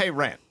he didn't pay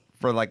rent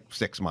for like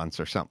 6 months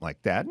or something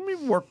like that. And we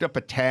worked up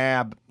a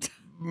tab.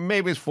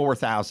 Maybe it was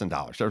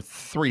 $4,000 or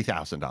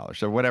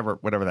 $3,000 or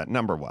whatever that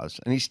number was.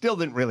 And he still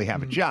didn't really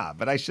have a job.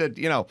 But I said,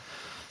 the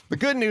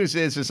good news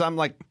is I'm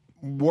like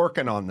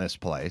working on this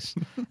place.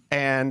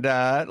 And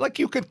like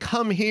you could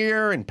come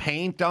here and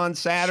paint on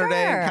Saturday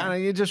and kind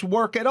of you just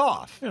work it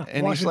off. Yeah,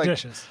 and washing he's like,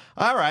 dishes.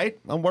 all right,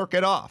 I'll work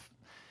it off.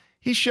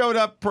 He showed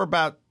up for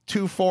about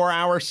 2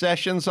 4-hour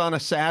sessions on a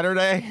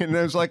Saturday, and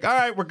it was like, all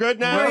right, we're good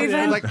now. We're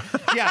even. Like,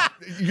 yeah,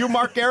 you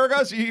Mark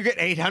Garagos, you get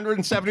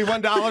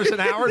 $871 an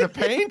hour to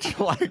paint,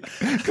 like,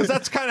 because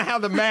that's kind of how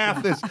the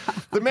math is.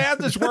 The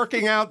math is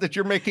working out that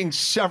you're making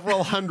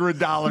several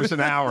 $100s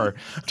an hour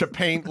to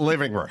paint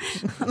living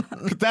rooms.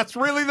 That's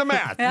really the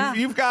math. Yeah.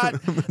 You've got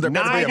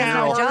 9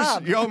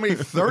 hours. You owe me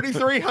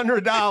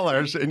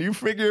 $3,300, and you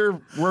figure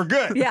we're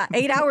good. Yeah,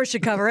 8 hours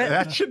should cover it.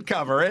 That should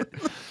cover it.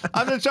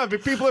 I'm just saying,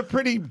 people are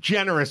pretty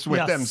generous with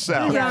themselves. They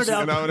round You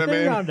up. know what I They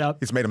mean? round up.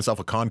 He's made himself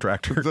a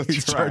contractor.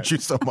 He's charged you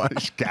so much.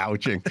 He's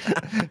gouging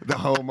the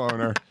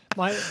homeowner.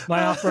 My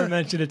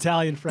aforementioned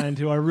Italian friend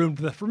who I roomed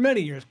with for many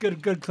years,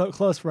 good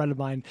close friend of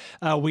mine.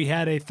 We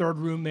had a third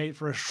roommate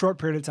for a short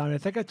period of time. I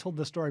think I told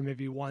the story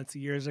maybe once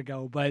years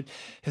ago, but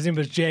his name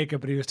was Jacob,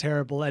 but he was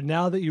terrible. And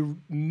now that you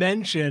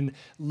mention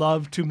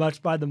Loved Too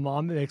Much by the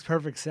Mom, it makes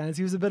perfect sense.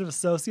 He was a bit of a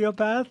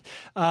sociopath.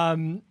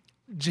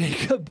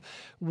 Jacob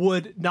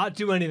would not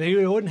do anything.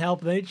 He wouldn't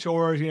help with any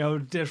chores,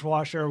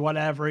 dishwasher,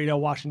 whatever,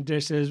 washing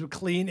dishes,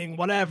 cleaning,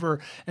 whatever.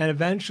 And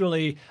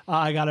eventually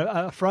I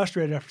got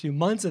frustrated after a few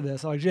months of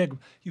this. I'm like, Jacob,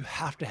 you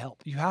have to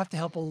help. You have to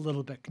help a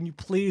little bit. Can you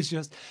please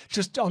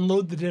just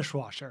unload the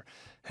dishwasher?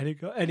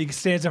 And he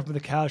stands up from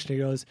the couch and he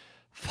goes,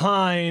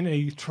 fine. And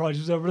he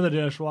trudges over to the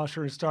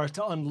dishwasher and starts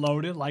to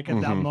unload it like at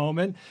that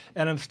moment.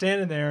 And I'm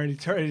standing there and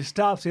he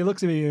stops. He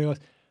looks at me and he goes,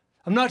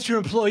 I'm not your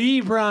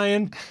employee,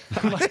 Brian.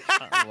 I'm like,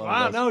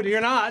 wow, no,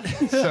 you're not.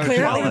 So Clearly.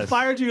 jealous.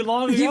 Fired you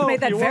long ago. You've made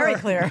that if you very were.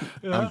 clear.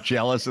 I'm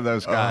jealous of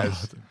those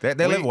guys. They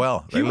live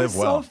well. They He live was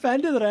well. so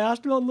offended that I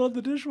asked him to unload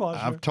the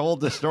dishwasher. I've told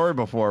the story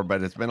before,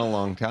 but it's been a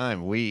long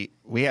time. We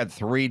had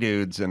 3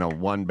 dudes in a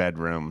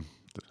 1-bedroom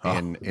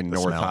in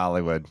North smell.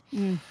 Hollywood.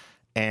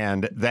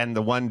 And then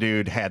the one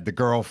dude had the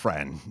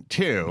girlfriend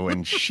too,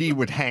 and she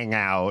would hang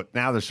out.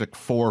 Now there's like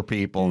 4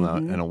 people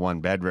in a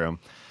 1-bedroom.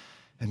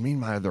 And me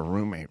and my other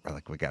roommate were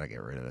like, we got to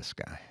get rid of this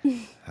guy.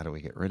 How do we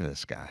get rid of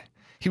this guy?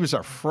 He was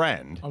our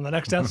friend. On the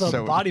next episode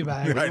of Body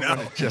Bagg. I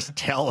know. Just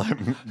tell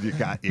him you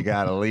got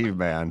to leave,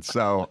 man.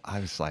 So I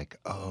was like,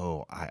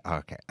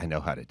 okay, I know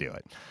how to do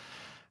it.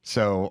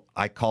 So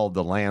I called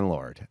the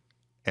landlord,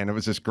 and it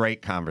was this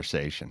great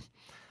conversation.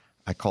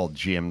 I called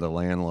Jim, the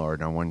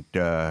landlord, and I went,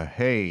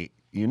 hey,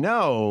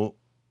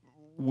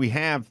 we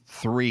have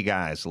 3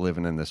 guys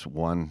living in this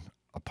one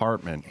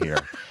apartment here.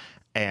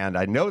 And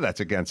I know that's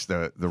against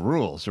the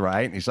rules,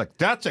 right? And he's like,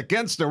 that's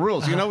against the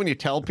rules. You know when you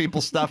tell people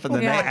stuff and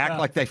then they act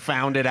like they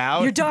found it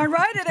out? You're darn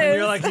right it is. And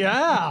you're like,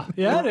 yeah,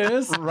 it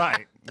is.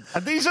 Right.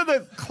 These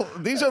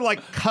are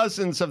like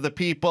cousins of the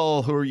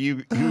people who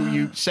you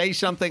say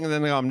something and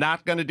then they go, I'm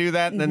not going to do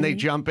that, and then they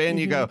jump in.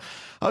 You go,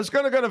 I was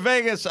going to go to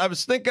Vegas. I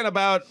was thinking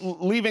about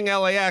leaving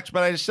LAX,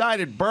 but I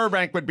decided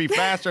Burbank would be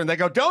faster. And they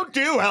go, don't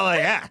do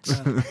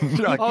LAX.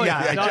 You're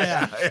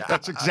like,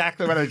 that's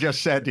exactly what I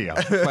just said to you.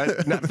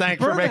 But no,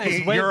 thanks for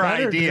making your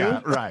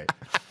idea. Dude. Right.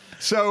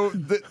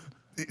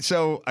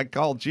 So I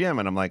called Jim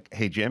and I'm like,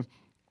 hey, Jim.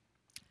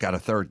 Got a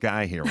 3rd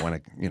guy here.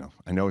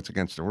 I know it's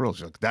against the rules.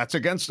 He's like, that's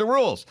against the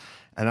rules.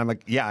 And I'm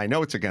like, yeah, I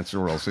know it's against the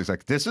rules. So he's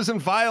like, this is in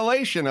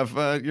violation of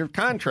your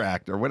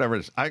contract or whatever it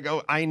is. I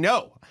go, I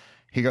know.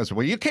 He goes,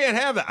 well, you can't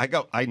have that. I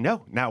go, I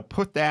know. Now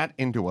put that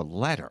into a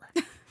letter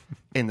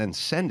and then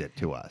send it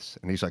to us.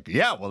 And he's like,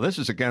 yeah, well, this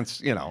is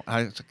against, I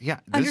was like, yeah,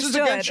 this is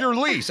against your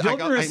lease. You'll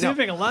be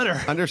receiving a letter.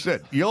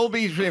 Understood. You'll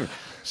be receiving.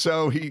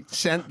 So he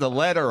sent the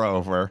letter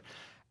over,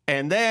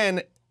 and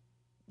then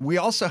we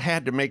also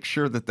had to make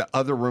sure that the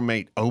other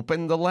roommate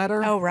opened the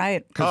letter. Oh,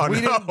 right. Because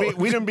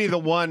we didn't be the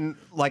one,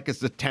 like as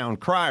the town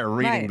crier,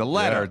 reading the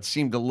letter. Yeah. It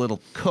seemed a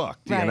little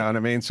cooked, you know what I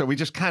mean? So we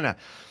just kind of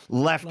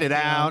left it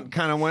out,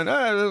 kind of went,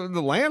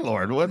 the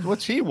landlord,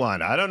 what's he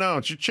want? I don't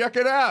know. Should check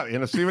it out.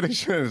 See what he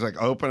said. He's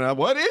like, open it up.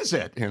 What is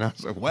it? I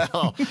was like,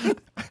 well.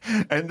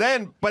 And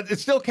then, but it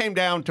still came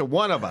down to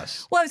one of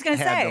us. Well, I was going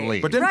to say.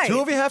 But didn't 2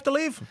 of you have to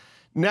leave?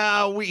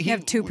 No, we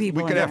have 2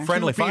 people. We could have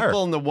friendly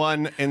people in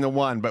the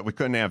one, but we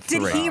couldn't have 3.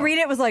 Did he read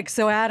it? Was like,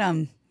 so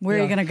Adam, where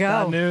are you going to go?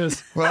 Bad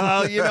news.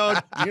 Well,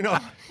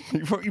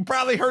 you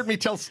probably heard me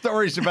tell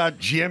stories about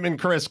Jim and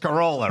Chris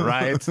Carolla,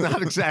 right? It's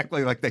not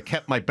exactly like they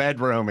kept my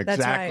bedroom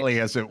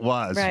exactly as it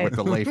was with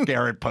the Leif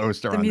Garrett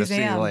poster on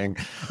museum. the ceiling.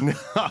 No,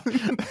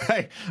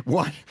 hey,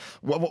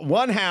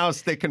 one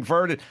house they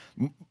converted.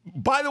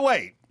 By the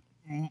way,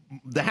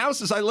 the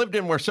houses I lived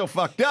in were so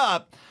fucked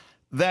up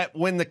that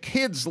when the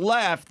kids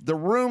left, the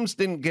rooms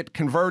didn't get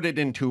converted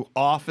into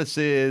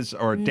offices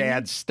or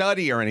dad's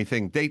study or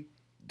anything.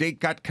 They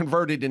got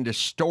converted into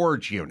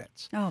storage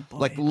units. Oh, boy.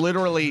 Like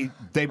literally,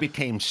 they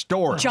became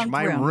storage.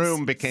 My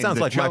room became Sounds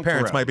the like junk my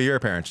parents room. might be your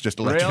parents, just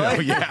to let you know.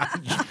 Yeah.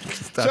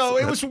 So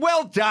it was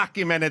well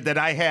documented that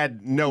I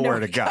had nowhere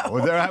to go.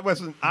 I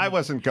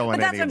wasn't going anywhere. But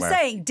that's what I'm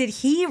saying. Did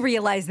he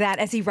realize that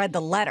as he read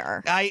the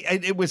letter?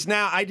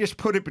 I just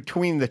put it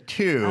between the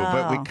 2,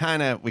 but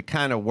we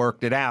kind of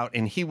worked it out,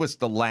 and he was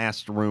the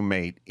last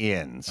roommate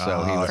in,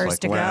 so he was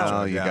first like,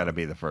 well, you Yeah. got to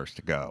be the first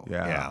to go.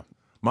 Yeah.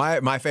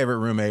 My favorite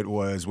roommate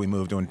was we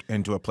moved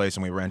into a place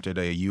and we rented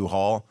a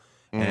U-Haul.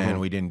 And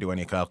we didn't do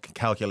any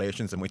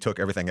calculations, and we took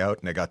everything out,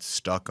 and it got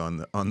stuck on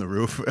the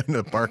roof in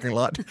the parking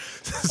lot.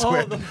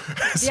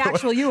 The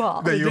actual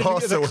U-Haul. The U-Haul.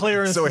 The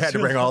clearance So we had to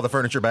bring all the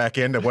furniture back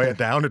in to weigh it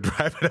down to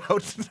drive it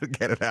out to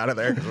get it out of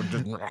there.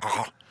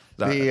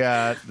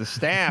 The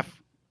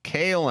staff,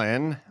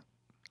 Kaylin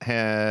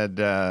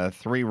had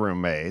 3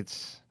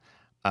 roommates.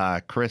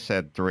 Chris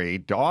had 3.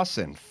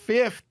 Dawson,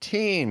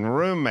 15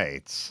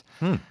 roommates.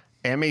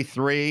 Emmy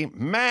 3,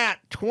 Matt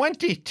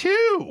 22.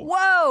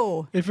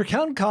 Whoa! If you're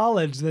counting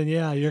college, then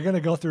you're going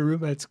to go through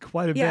roommates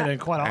quite a bit and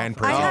quite often.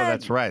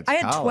 That's right. I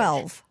had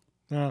 12.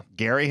 Yeah.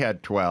 Gary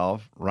had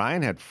 12.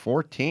 Ryan had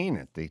 14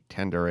 at the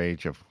tender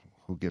age of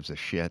who gives a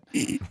shit.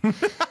 I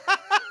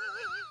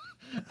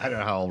don't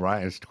know how old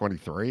Ryan is.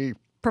 23.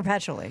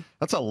 Perpetually.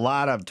 That's a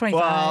lot of 25.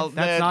 Well,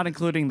 That's not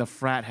including the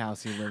frat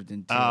house he lived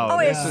in. Too.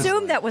 I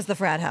assumed that was the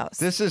frat house.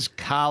 This is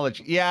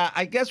college. Yeah,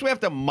 I guess we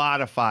have to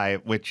modify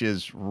it, which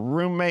is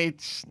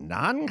roommates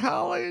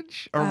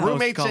non-college or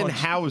roommates in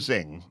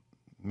housing.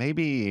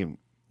 Maybe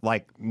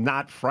like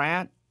not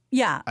frat.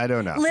 Yeah. I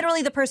don't know.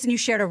 Literally the person you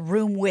shared a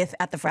room with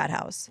at the frat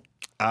house.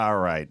 All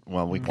right.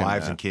 Well, we can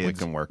Wives and kids. We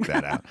can work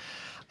that out.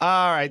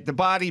 All right, the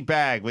Body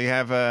Bagg. We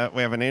have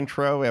an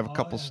intro. We have a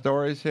couple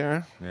stories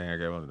here. Yeah,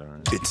 okay, well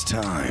done. It's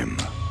time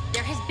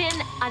There has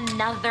been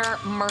another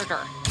murder.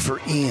 for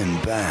Ian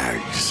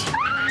Bagg's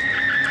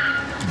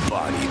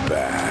Body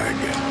Bagg.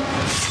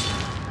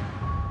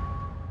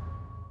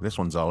 This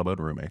one's all about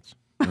roommates.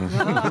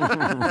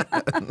 The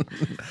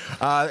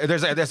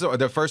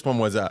first one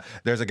was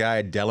there's a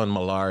guy, Dylan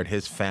Millard.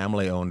 His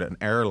family owned an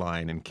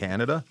airline in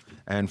Canada,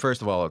 and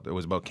first of all, it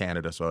was about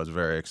Canada, so I was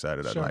very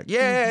excited. I was like,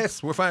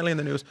 "Yes, we're finally in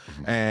the news."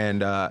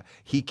 And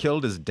he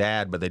killed his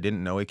dad, but they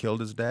didn't know he killed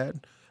his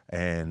dad.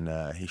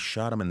 and he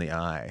shot him in the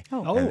eye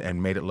Oh.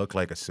 and made it look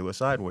like a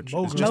suicide, which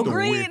is just No the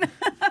green.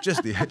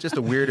 just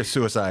the weirdest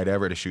suicide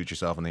ever, to shoot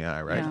yourself in the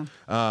eye, right?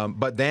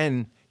 But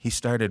then he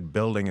started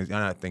building his. And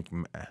I think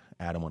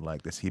Adam would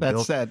like this.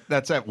 That's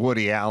that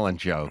Woody Allen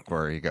joke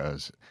where he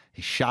goes,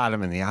 he shot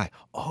him in the eye.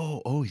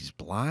 Oh, he's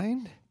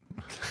blind?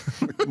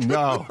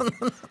 No.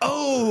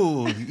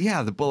 Oh,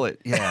 yeah, the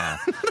bullet. Yeah.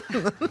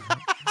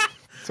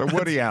 It's a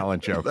Woody Allen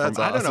joke. That's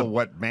I don't know awesome.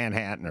 what,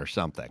 Manhattan or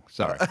something.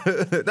 Sorry.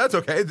 That's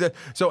okay.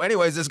 So,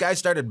 anyways, this guy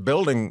started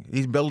building.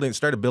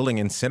 Started building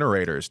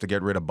incinerators to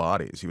get rid of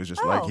bodies. He was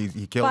just like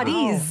he killed.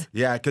 buddies.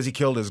 Yeah, because he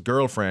killed his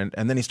girlfriend,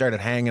 and then he started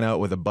hanging out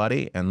with a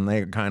buddy, and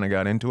they kind of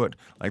got into it,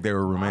 like they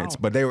were roommates.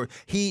 But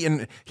he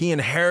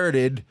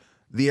inherited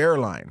the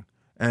airline.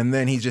 And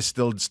then he just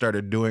still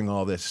started doing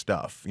all this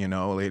stuff, you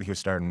know. He was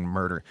starting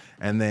murder,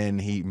 and then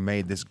he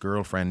made this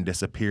girlfriend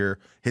disappear.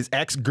 His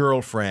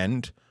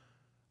ex-girlfriend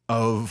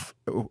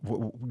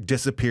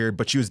disappeared,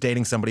 but she was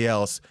dating somebody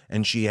else,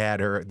 and she had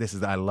her.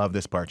 I love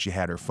this part. She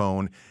had her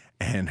phone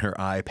and her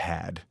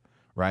iPad,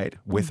 right,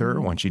 with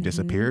her when she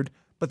disappeared.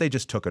 But they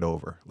just took it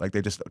over. Like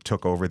they just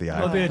took over the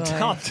iPad. They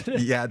adopted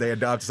it. Yeah, they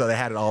adopted. So they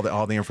had all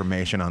the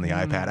information on the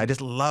iPad. I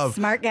just love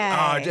Smart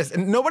guy.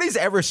 and nobody's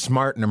ever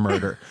smart in a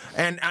murder.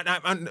 and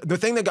the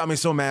thing that got me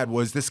so mad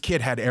was this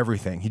kid had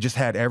everything. He just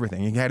had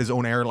everything. He had his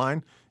own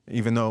airline,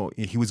 even though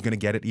he was going to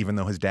get it, even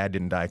though his dad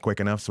didn't die quick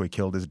enough, so he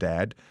killed his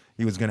dad.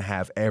 He was going to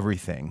have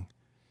everything.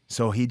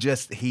 So he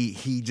just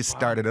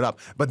started it up.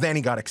 But then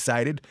he got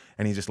excited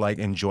and he just like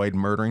enjoyed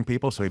murdering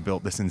people. So he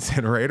built this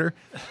incinerator.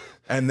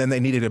 And then they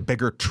needed a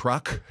bigger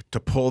truck to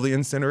pull the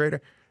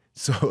incinerator.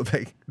 So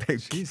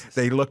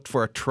they looked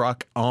for a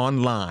truck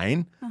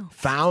online,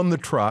 found the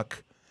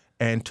truck,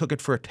 and took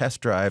it for a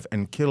test drive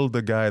and killed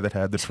the guy that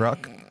had the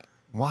truck.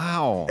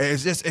 Wow.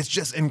 It's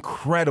just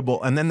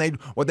incredible. And then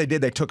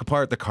they took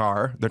apart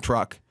the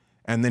truck,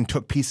 and then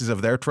took pieces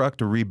of their truck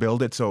to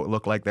rebuild it so it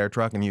looked like their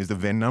truck and used the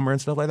VIN number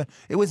and stuff like that.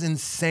 It was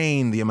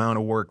insane the amount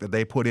of work that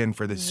they put in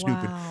for this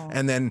stupid.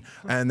 And then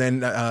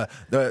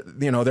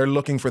they're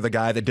looking for the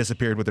guy that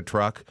disappeared with the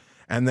truck.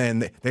 And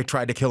then they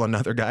tried to kill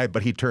another guy,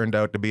 but he turned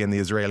out to be in the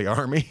Israeli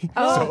army.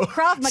 Oh,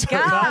 Krav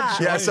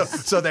Maga. Yeah,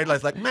 so they're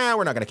like, nah,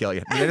 we're not going to kill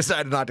you. They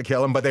decided not to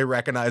kill him, but they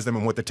recognized him,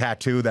 and with the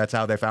tattoo, that's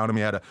how they found him.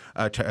 He had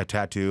a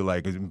tattoo,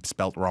 like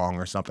spelt wrong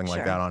or something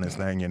like that on his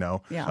thing, you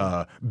know.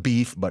 Yeah.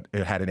 Beef, but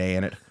it had an A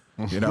in it.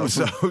 You know,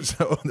 so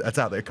that's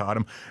how they caught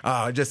him.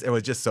 It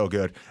was just so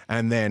good.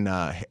 And then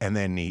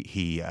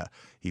he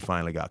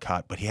finally got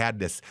caught. But he had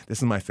this. This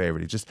is my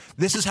favorite.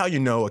 This is how you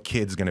know a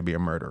kid's going to be a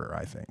murderer,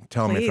 I think.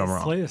 Tell me if I'm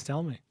wrong. Please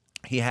tell me.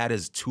 He had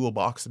his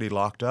toolbox that he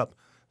locked up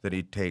that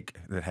he'd take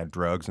that had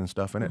drugs and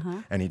stuff in it,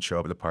 and he'd show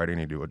up at the party and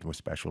he'd do it with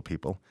special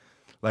people.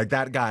 Like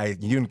that guy.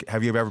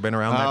 Have you ever been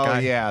around that guy? Oh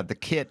yeah, the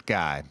kit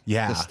guy.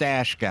 Yeah, the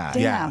stash guy.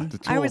 Damn. Yeah, the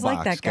I always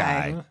liked toolbox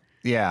that guy.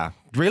 Yeah.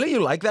 Really? You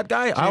like that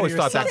guy? I always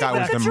thought that guy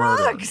was the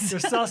murderer. You're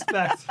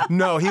suspect.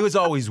 No, he was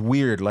always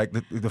weird. Like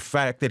the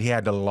fact that he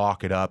had to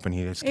lock it up and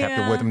he just kept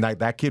it with him.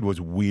 That kid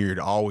was weird,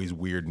 always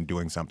weird and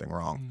doing something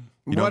wrong.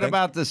 What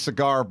about the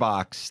cigar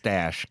box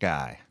stash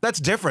guy? That's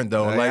different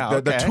though.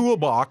 The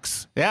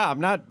toolbox. Yeah,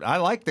 I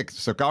like the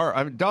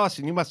cigar.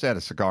 Dawson, you must have had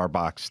a cigar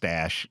box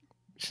stash.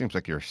 Seems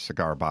like you're a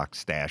cigar box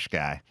stash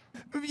guy.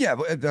 Yeah,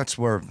 but that's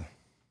where.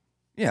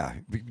 Yeah,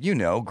 you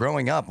know,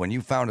 growing up, when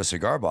you found a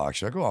cigar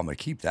box, you're like, oh, I'm going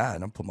to keep that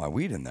and I'll put my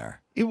weed in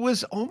there. It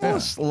was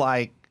almost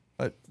like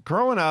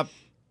growing up,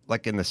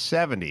 like in the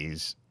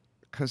 70s,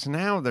 because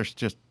now there's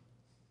just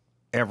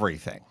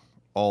everything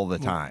all the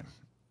time.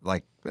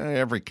 Like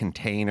every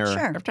container. Sure.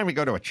 Every time you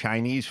go to a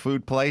Chinese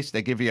food place,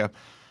 they give you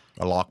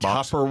a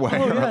lockbox.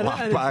 Tupperware, a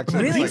lockbox.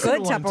 Really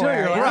good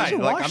Tupperware. Right.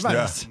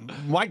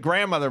 Like my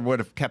grandmother would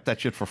have kept that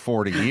shit for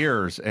 40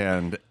 years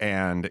and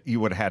you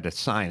would have had to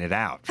sign it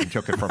out. She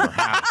took it from her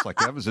house. Like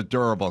that was a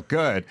durable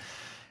good.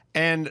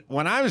 And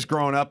when I was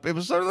growing up, it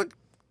was sort of like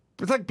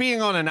it's like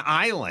being on an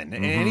island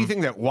and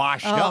anything that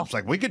washed up. It's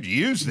like, we could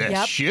use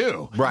this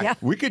shoe. Right. Yep.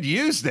 We could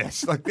use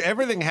this. Like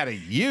everything had a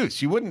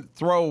use. You wouldn't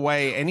throw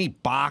away any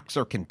box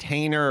or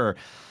container or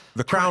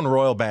The Crown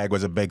Royal bag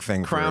was a big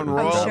thing. Crown for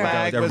Royal sure.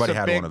 bag Everybody was a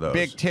had big, one of those.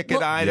 big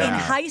ticket item. In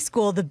high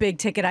school, the big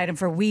ticket item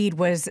for weed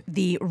was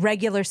the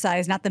regular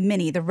size, not the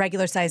mini, the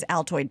regular size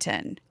Altoid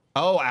tin.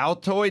 Oh,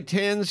 Altoid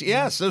tins?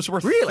 Yes, those were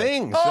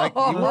things. Like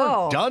you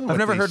weren't done with I've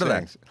never these heard of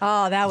things. that.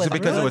 Oh, that was Is it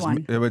because a good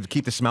one. it would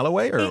keep the smell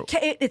away, or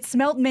It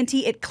smelled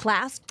minty. It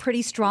clasped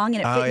pretty strong,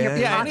 and it fit in your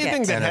Yeah, pocket.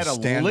 anything that And had a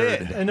standard-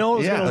 lid. And no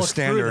one's going to A look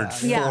standard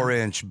through that.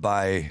 4-inch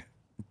by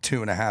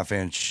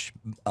 2.5-inch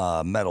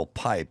metal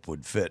pipe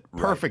would fit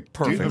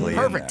perfectly in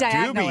perfect there.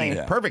 Diagonally.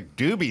 doobie, perfect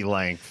doobie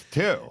length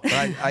too.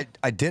 But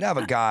I did have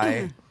a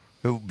guy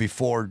who,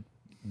 before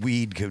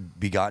weed could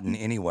be gotten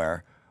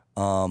anywhere,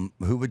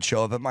 who would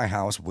show up at my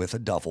house with a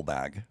duffel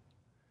bag,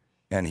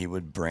 and he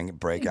would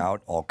break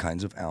out all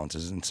kinds of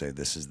ounces and say,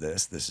 "This is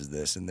this, this is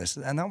this, and this,"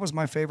 and that was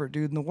my favorite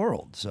dude in the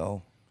world.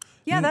 So,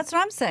 Yeah, that's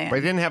what I'm saying. But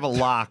he didn't have a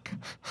lock.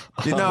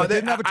 They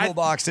didn't have a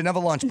toolbox. Didn't have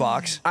a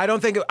lunchbox. I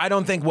don't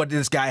think what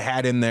this guy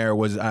had in there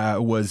was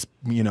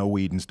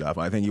weed and stuff.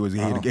 I think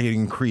he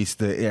increased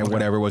the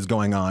whatever was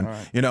going on.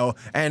 Right.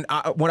 And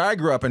when I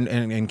grew up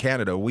in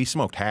Canada, we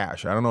smoked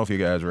hash. I don't know if you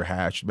guys were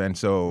hash men,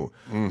 so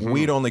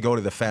we'd only go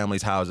to the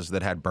family's houses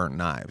that had burnt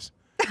knives.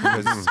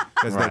 Because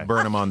they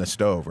burn them on the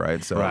stove,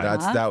 right? So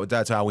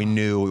that's how we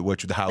knew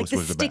which the house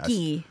was the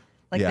sticky. best.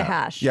 Like the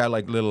hash. Yeah,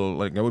 like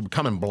little, it would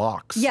come in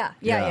blocks. Yeah.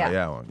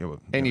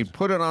 And you'd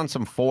put it on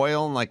some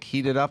foil and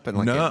heat it up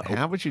and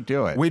how would you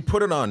do it? We'd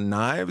put it on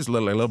knives,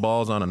 little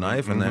balls on a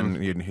knife, and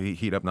then you'd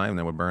heat up knife and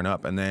then it would burn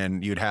up. And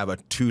then you'd have a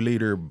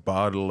 2-liter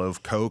bottle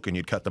of Coke and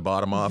you'd cut the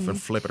bottom off and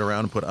flip it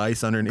around and put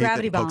ice underneath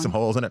Gravity it, poke some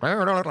holes in it.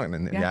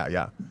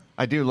 Yeah.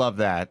 I do love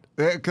that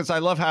because I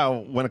love how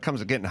when it comes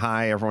to getting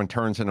high, everyone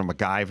turns into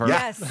MacGyver.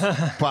 Yes.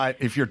 But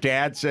if your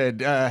dad said,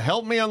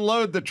 help me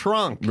unload the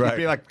trunk, you'd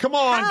be like, come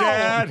on,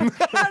 Dad.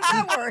 How does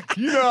that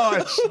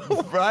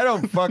work? I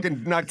don't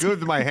fucking not good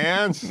with my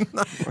hands.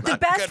 The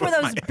best were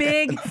those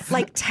big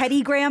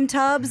Teddy Graham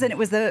tubs, and it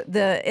was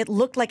it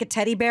looked like a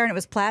teddy bear and it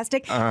was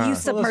plastic. You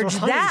submerge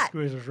that.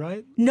 Squeezers,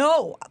 right?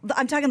 No,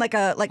 I'm talking like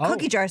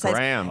cookie jar size.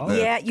 Graham,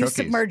 yeah, you cookies.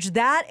 submerge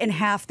that in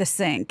half the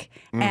sink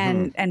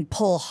and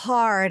pull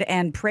hard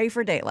and pray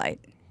for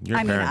daylight.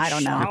 I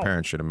don't know. Your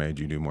parents should have made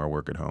you do more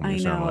work at home. I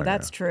know,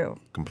 that's true.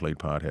 Complete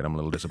pothead. I'm a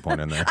little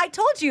disappointed in there. I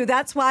told you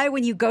that's why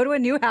when you go to a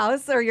new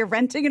house or you're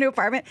renting a new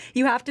apartment,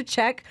 you have to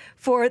check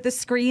for the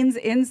screens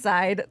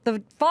inside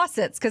the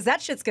faucets because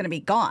that shit's going to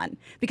be gone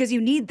because you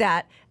need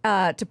that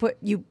to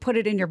put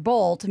it in your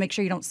bowl to make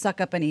sure you don't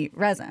suck up any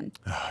resin.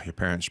 Oh, your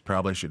parents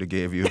probably should have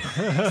gave you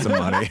some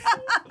money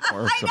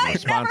or some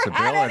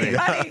responsibility.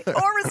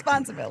 Or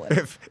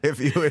responsibility.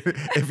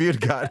 If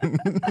you'd gotten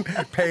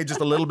paid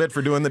just a little bit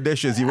for doing the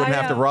dishes, you wouldn't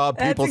have to rob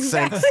people's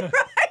sinks.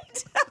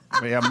 Right.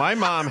 Yeah, my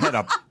mom had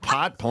a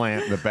pot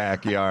plant in the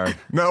backyard.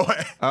 No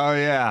way. Oh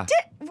yeah.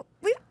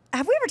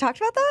 Have we ever talked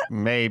about that?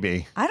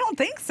 Maybe. I don't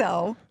think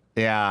so.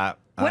 Yeah.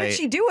 What did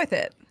she do with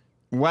it?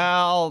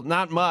 Well,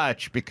 not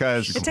much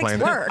because it takes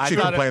work. She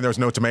complained there was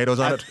no tomatoes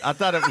on it. I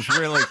thought it was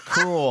really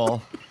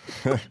cool.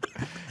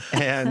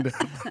 And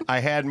I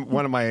had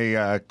one of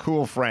my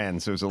cool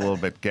friends who was a little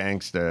bit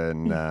gangsta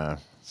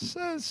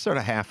and sort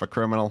of half a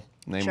criminal.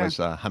 Name was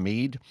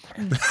Hamid.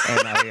 And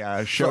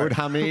I showed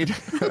Hamid,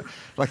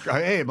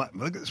 hey, look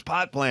at this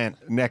pot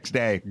plant. Next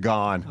day,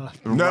 gone.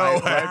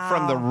 Right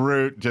from the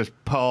root, just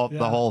pulp,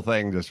 the whole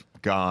thing just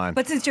gone.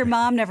 But since your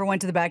mom never went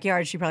to the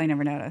backyard, she probably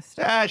never noticed.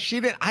 She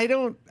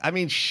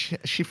didn't.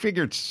 She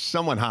figured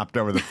someone hopped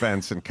over the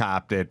fence and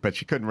copped it, but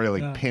she couldn't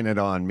really pin it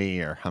on me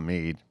or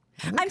Hamid.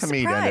 I'm Hamid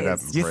surprised. ended up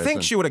in You prison.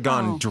 think she would have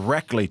gone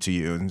directly to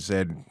you and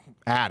said,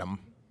 Adam,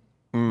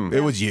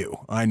 it was you.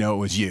 I know it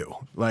was you.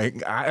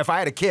 If I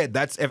had a kid,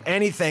 if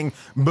anything,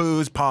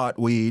 booze, pot,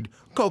 weed,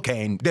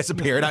 cocaine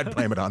disappeared, I'd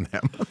blame it on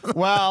them.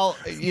 Well,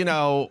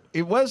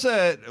 it was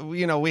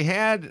we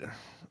had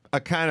a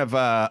kind of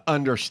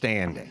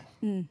understanding.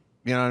 You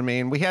know what I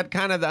mean? We had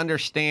kind of the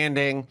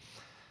understanding.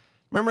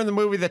 Remember in the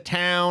movie The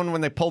Town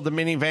when they pulled the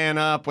minivan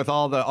up with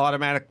all the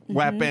automatic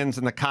weapons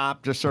and the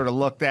cop just sort of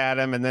looked at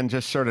him and then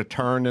just sort of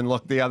turned and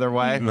looked the other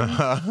way?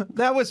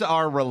 That was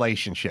our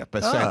relationship,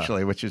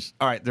 essentially, which is,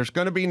 all right, there's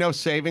going to be no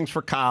savings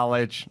for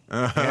college.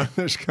 And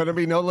there's going to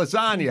be no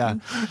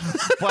lasagna.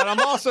 But I'm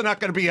also not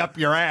going to be up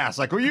your ass.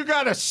 Well, you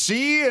got a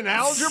C in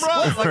algebra?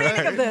 What's the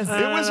meaning of this?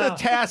 It was a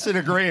tacit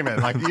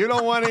agreement. You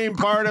don't want any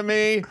part of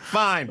me?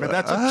 Fine, but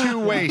that's a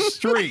two-way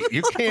street.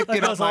 You can't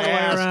get up my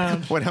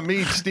ass when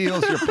Hamid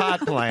steals your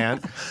pot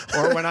plant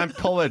or when I'm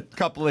pulling a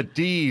couple of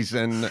D's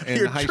in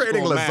You're high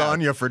trading school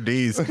lasagna math. for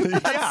D's.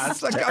 Yeah,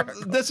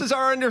 it's this is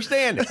our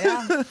understanding.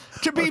 Yeah.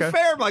 To be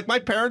fair, my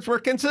parents were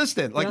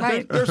consistent.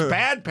 There's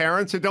bad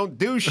parents who don't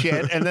do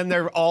shit and then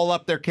they're all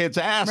up their kids'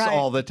 ass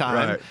all the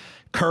time. Right.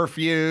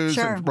 Curfews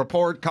and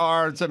report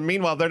cards. And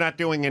meanwhile, they're not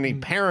doing any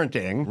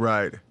parenting.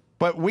 Right.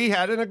 But we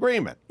had an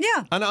agreement.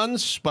 Yeah. An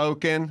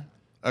unspoken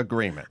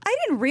agreement. I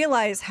didn't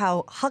realize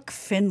how Huck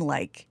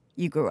Finn-like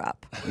you grew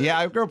up. Yeah,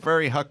 I grew up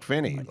very Huck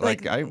Finney.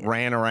 I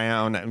ran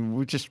around and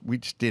we just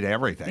did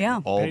everything.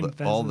 Yeah.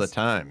 All the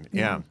time.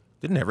 Yeah.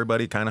 Didn't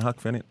everybody kind of Huck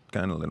Finney?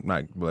 Kind of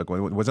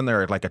wasn't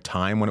there a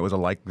time when it was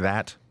like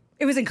that?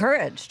 It was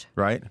encouraged.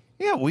 Right?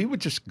 Yeah, we would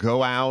just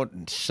go out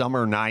on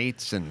summer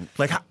nights and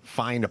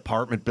find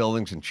apartment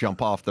buildings and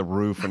jump off the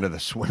roof into the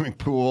swimming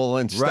pool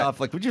and stuff.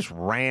 We just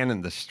ran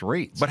in the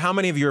streets. But how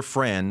many of your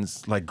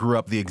friends grew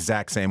up the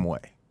exact same way?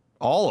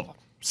 All of them.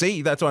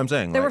 See, that's what I'm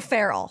saying. They were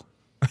feral.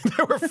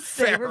 They were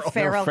feral.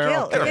 They were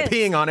feral They were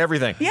peeing on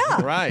everything.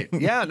 Yeah. Right.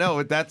 Yeah,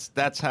 no,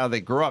 that's how they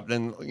grew up.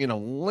 Then,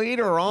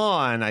 later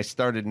on, I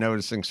started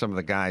noticing some of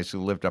the guys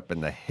who lived up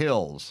in the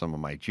hills, some of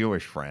my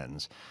Jewish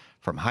friends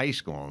from high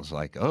school. And it's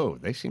like, oh,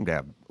 they seem to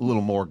have a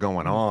little more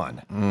going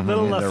on. A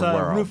little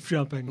less roof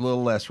jumping. A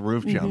little less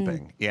roof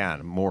jumping. Yeah,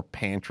 and more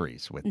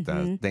pantries with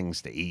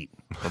things to eat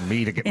for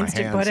me to get my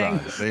hands pudding. on.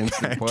 The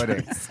instant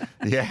pudding.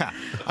 Yeah.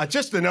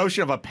 Just the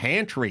notion of a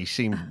pantry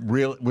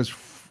was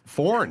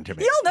foreign to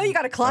me. You all know you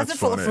got a closet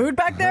full of food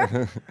back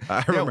there.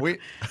 Yeah, we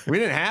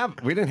didn't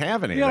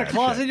have any. You got of a that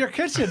closet shit. in your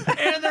kitchen,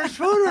 and there's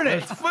food in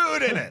it. There's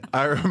food in it.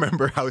 I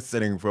remember I was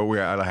sitting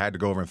I had to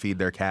go over and feed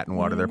their cat and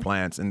water their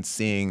plants, and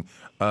seeing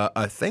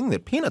a thing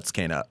that peanuts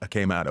came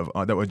out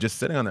of that was just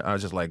sitting on it. I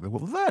was just like,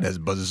 well, that is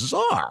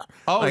bizarre.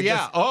 Oh like,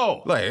 yeah.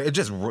 like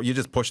you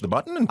just push the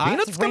button and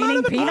peanuts come out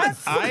of the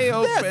peanuts?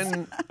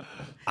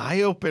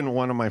 I opened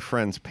one of my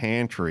friend's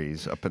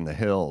pantries up in the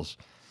hills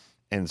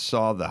and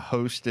saw the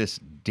Hostess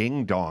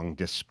Ding Dong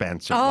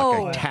dispenser,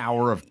 like a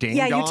tower of ding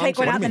dongs. Yeah, you take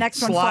one out, the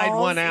next one slide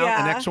falls. one out,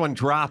 Yeah. the next one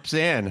drops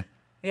in.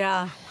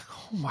 Yeah.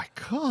 Oh my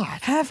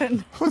God.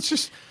 Heaven. What's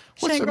the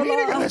Shangri-La.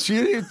 meaning of this?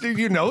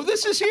 You know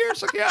this is here?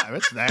 It's like, yeah,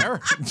 it's there.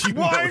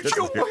 Why aren't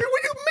you? What do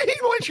you mean?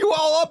 Weren't you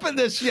all up in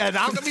this yet?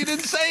 How come you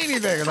didn't say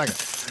anything? It's like,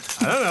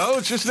 I don't know.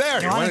 It's just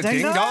there. You want a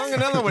ding dong?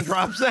 Another one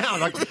drops down.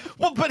 Like,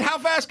 well, but how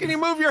fast can you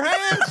move your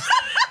hands?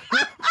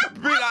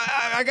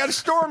 I got to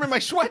store them in my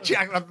sweat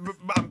jacket.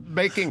 I'm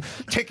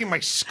taking my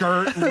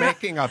skirt and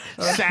making a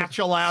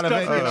satchel out of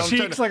it. You know,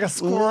 cheeks like a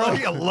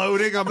squirrel.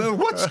 Loading them.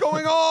 What's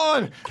going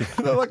on?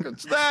 They're like,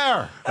 it's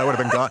there. That would have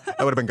been gone. That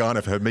would have been gone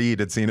if Hamid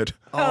had seen it.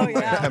 Oh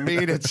yeah.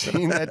 Hamid had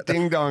seen that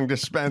ding dong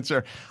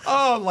dispenser.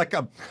 Oh, like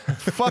a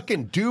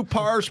fucking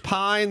Dupar's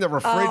pie in the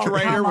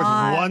refrigerator with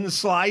one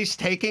slice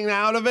taking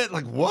out of it.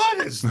 Like,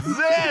 what is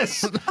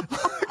this?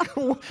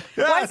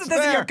 Why isn't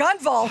this in your gun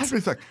vault? I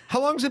was like,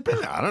 how long's it been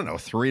there? I don't know,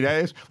 3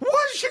 days.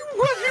 What do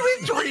you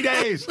mean 3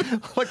 days?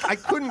 Like, I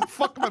couldn't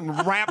fucking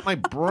wrap my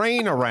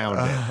brain around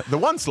it. The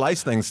one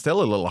slice thing's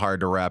still a little hard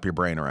to wrap your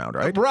brain around,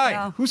 right? Right.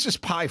 Yeah. Who's this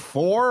pie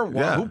for?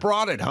 Yeah. Who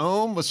brought it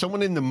home? Was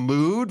someone in the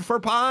mood for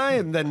pie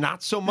and then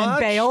not so much? And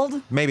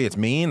bailed. Maybe it's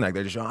mean. Like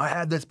they're just, I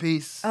had this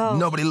piece.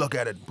 Nobody look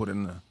at it. Put it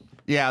in the.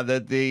 Yeah,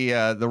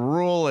 the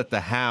rule at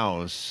the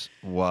house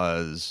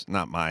was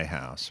not my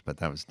house, but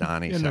that was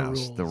Donnie's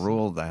house. The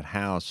rule of that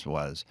house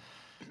was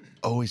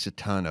always a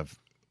ton of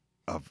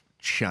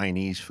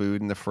Chinese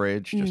food in the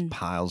fridge, just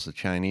piles of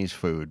Chinese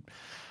food.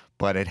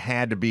 But it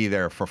had to be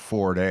there for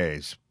 4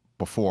 days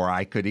before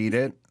I could eat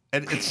it.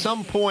 At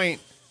some point,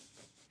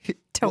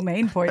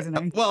 Domain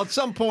poisoning. well, at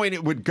some point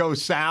it would go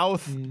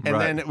south, and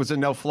then it was a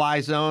no-fly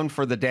zone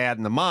for the dad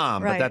and the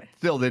mom. Right. But that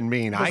still didn't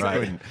mean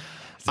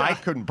I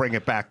couldn't bring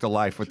it back to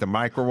life with the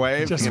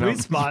microwave. Just sweet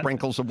spot.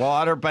 Sprinkles of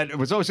water. But it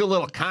was always a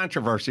little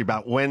controversy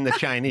about when the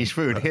Chinese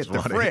food hit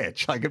the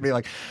fridge. Like it'd be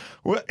like,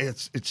 well,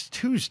 it's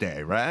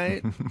Tuesday,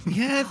 right?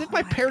 Yeah, I think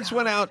my parents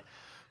went out.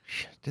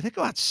 Did they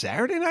go out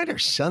Saturday night or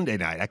Sunday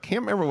night? I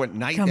can't remember what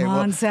night they were. Come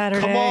on, Saturday.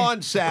 Come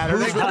on,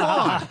 Saturday. Come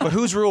on. But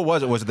whose rule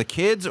was it? Was it the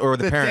kids or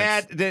the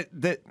parents?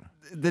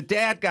 The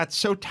dad got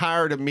so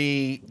tired of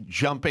me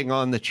jumping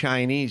on the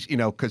Chinese,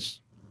 because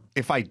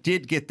if I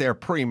did get there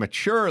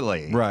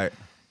prematurely, Right.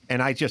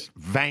 and I just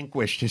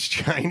vanquished his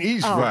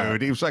Chinese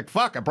food. He was like,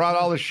 fuck, I brought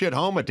all this shit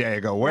home a day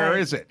ago. Where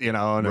is it? And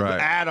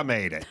Adam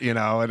ate it, and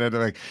they're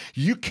like,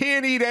 you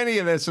can't eat any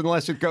of this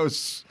unless it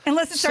goes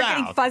Unless it starts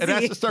getting south. fuzzy. It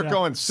has to start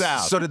going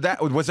south. So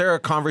was there a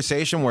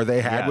conversation where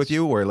they had with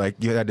you where like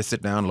you had to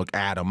sit down and look,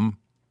 Adam,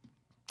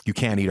 you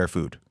can't eat our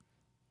food?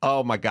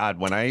 Oh my God,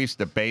 when I used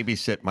to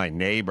babysit my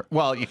neighbor,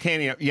 well, you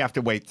can't eat, you have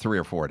to wait 3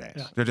 or 4 days.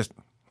 Yeah. They're just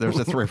There's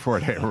a 3 or 4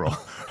 day rule.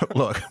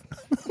 look.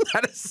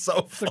 That is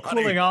so funny. The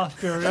cooling off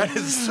period. That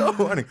is so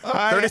funny.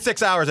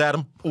 36 hours,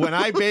 Adam. When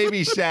I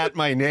babysat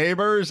my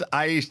neighbors,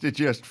 I used to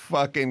just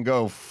fucking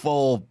go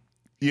full,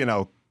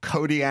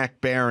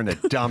 Kodiak Bear in a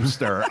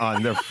dumpster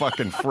on their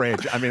fucking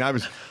fridge. I mean, I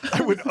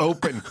would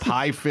open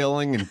pie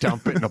filling and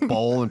dump it in a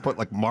bowl and put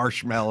like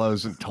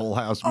marshmallows and Toll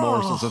House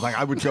morsels. It's like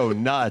I would go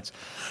nuts,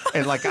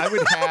 and like I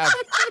would have.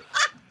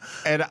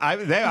 And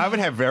I would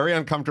have very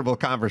uncomfortable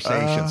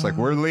conversations. Like,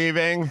 we're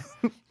leaving.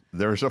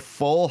 There's a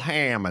full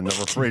ham in the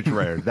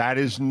refrigerator. That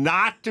is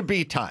not to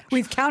be touched.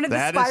 We've counted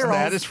the spirals.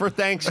 That is for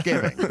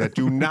Thanksgiving. That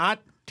do not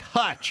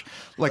touch.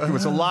 Like, there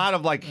was a lot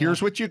of like,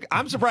 here's what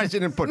I'm surprised they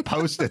didn't put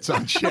Post-its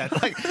on shit.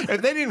 Like,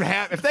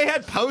 if they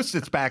had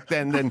Post-its back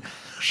then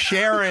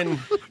Sharon,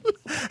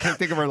 can't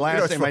think of her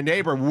last name, my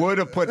neighbor, would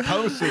have put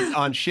Post-its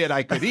on shit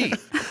I could eat.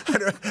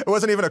 It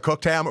wasn't even a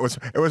cooked ham.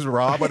 It was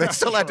raw, but they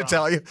still had to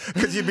tell you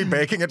because you'd be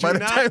baking it by the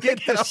time Do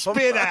not get the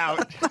spit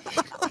out.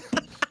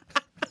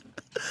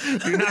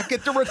 Do not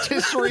get the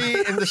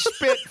rotisserie and the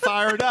spit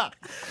fired up.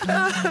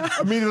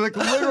 I mean, like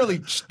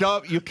literally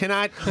stuff. You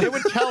cannot. They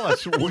would tell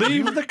us.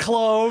 Leave the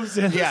cloves.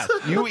 Yes,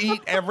 you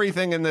eat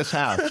everything in this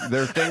house.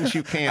 There are things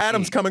you can't.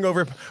 Adam's eat. coming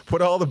over,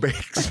 put all the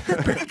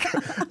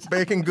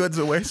baking goods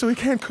away so he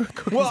can't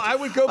cook. Well, I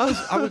would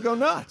go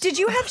nuts. Did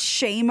you have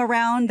shame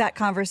around that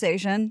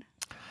conversation?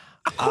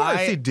 Of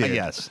course he did.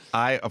 Yes,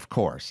 of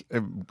course.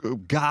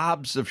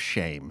 Gobs of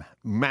shame,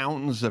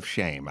 mountains of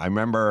shame. I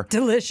remember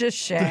Delicious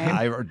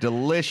shame.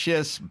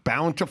 Delicious,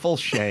 bountiful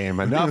shame,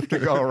 enough to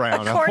go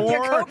around. A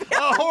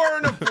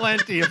horn of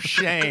plenty of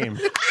shame.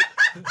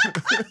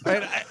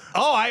 And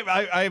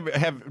I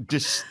have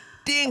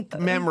distinct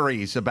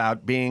memories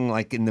about being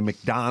like in the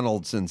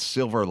McDonald's in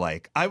Silver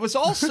Lake. I was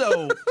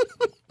also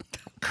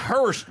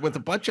cursed with a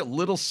bunch of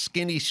little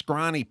skinny,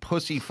 scrawny,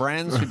 pussy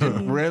friends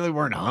who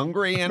weren't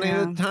hungry any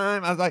of the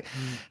time. I was like,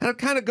 and I'd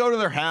kind of go to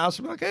their house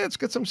and be like, hey, let's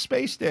get some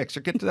space sticks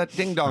or get to that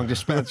ding dong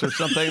dispenser or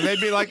something.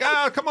 They'd be like,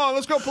 oh, come on,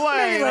 let's go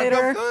play. Maybe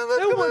later.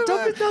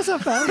 Don't be so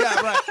fast.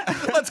 Yeah, right.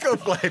 Let's go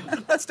play.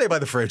 Let's stay by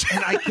the fridge.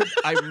 And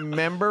I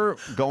remember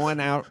going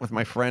out with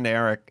my friend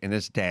Eric and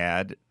his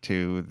dad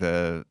to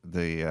the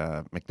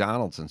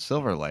McDonald's in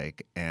Silver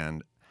Lake,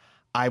 and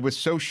I was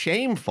so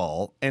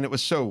shameful, and it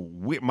was so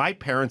weird. My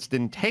parents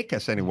didn't take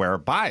us anywhere or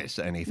buy us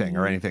anything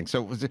or anything,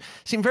 so it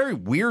seemed very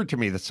weird to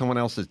me that someone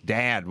else's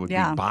dad would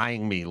be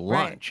buying me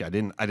lunch. Right. I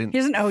didn't. He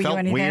doesn't owe you felt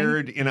anything.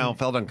 Weird,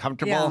 felt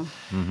uncomfortable,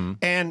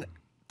 and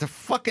the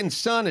fucking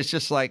son is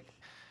just like,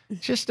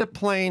 just a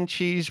plain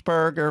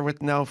cheeseburger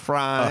with no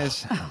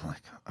fries. I'm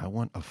like, I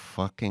want a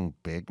fucking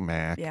Big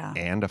Mac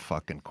and a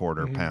fucking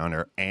quarter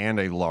pounder and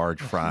a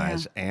large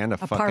fries and a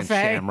fucking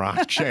parfait.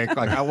 Shamrock shake.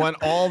 Like, I want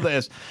all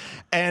this.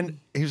 And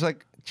he was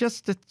like,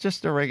 just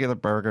a regular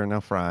burger,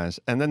 no fries.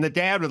 And then the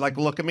dad would like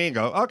look at me and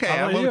go,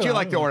 okay, what would you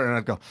like to order? And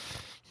I'd go,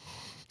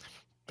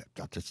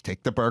 I'll just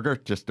take the burger,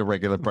 just a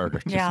regular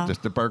burger.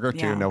 Just a burger,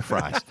 too, no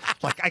fries.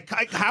 Like,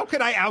 how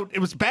could I it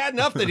was bad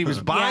enough that he was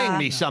buying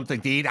me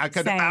something to eat. I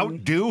could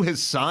outdo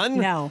his son?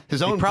 No.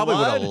 His own He probably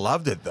would blood? have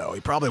loved it, though.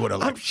 He probably would have,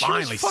 like,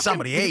 finally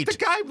somebody ate. The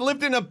guy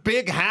lived in a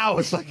big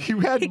house. Like, he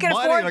had He could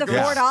money. afford like, the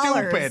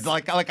 $4. Stupid.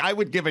 Like I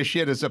would give a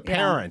shit as a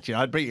parent.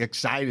 I'd be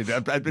excited.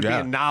 It'd be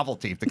a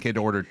novelty if the kid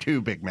ordered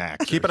 2 Big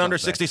Macs. Keep it under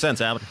 60 cents,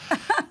 Alan.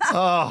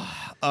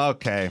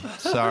 Okay,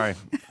 sorry,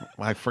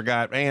 I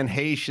forgot. Ann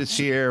Heche is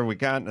here. We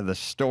got into the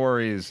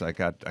stories. I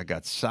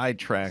got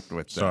sidetracked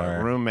with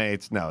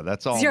roommates. No,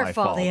 that's all your my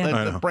fault,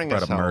 Ian. Bring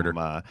us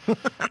home,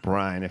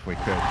 Brian, if we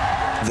could.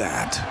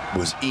 That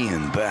was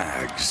Ian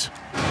Bagg's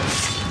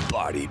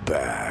Body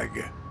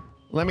Bag.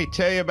 Let me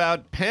tell you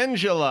about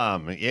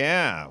Pendulum.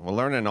 Yeah, we're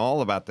learning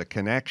all about the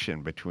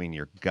connection between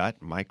your gut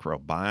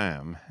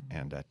microbiome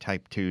and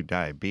type 2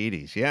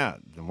 diabetes. Yeah,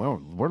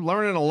 we're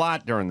learning a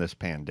lot during this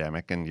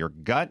pandemic, and your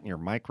gut and your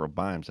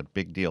microbiome's a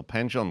big deal.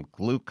 Pendulum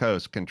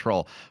glucose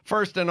control,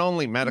 first and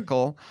only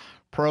medical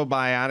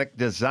probiotic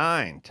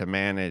designed to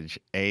manage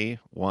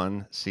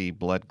A1C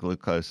blood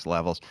glucose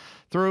levels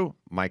through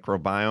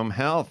microbiome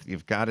health.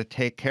 You've got to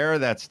take care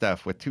of that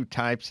stuff with 2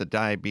 types of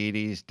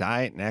diabetes,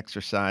 diet and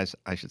exercise.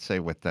 I should say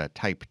with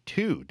type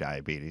 2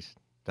 diabetes,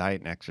 diet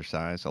and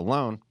exercise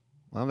alone,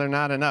 well, they're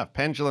not enough.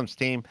 Pendulum's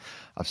team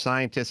of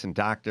scientists and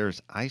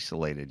doctors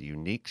isolated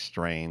unique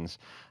strains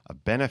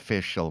of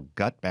beneficial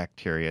gut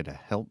bacteria to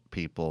help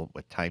people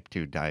with type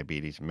 2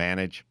 diabetes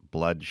manage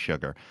blood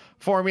sugar.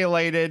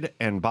 Formulated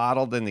and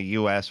bottled in the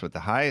U.S. with the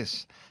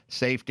highest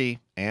safety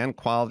and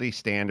quality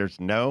standards,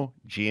 no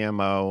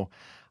GMO,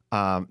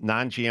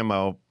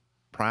 non-GMO,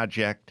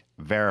 project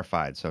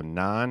verified. So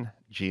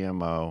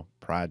non-GMO,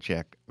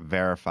 project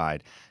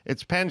verified.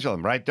 It's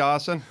Pendulum, right,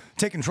 Dawson?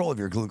 Take control of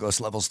your glucose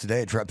levels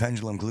today. Try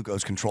Pendulum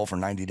Glucose Control for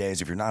 90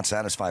 days. If you're not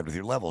satisfied with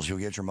your levels, you'll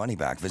get your money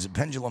back. Visit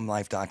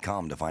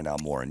pendulumlife.com to find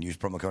out more and use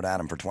promo code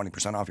Adam for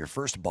 20% off your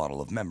first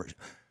bottle of membership.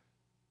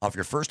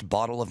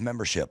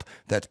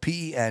 That's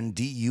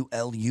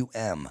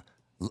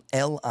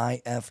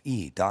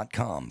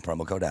pendulumlife.com.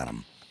 Promo code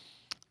Adam.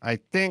 I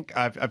think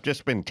I've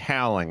just been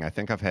tallying. I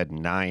think I've had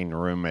 9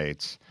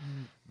 roommates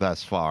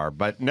thus far,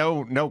 but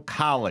no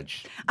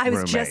college I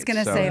was just going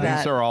to say that.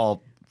 These are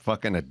all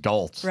fucking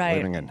adults Right.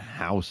 living in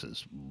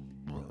houses,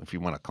 if you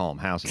want to call them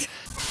houses.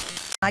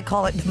 I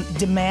call it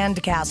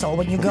demand castle.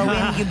 When you go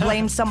in, you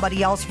blame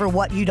somebody else for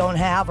what you don't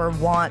have or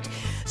want.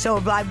 So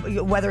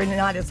whether or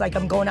not it's like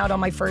I'm going out on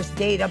my first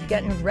date, I'm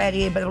getting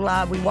ready, blah, blah,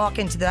 blah. We walk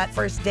into that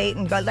first date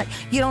and go like,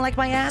 you don't like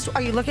my ass?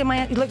 Are you looking at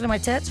my? You looking at my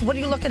tits? What are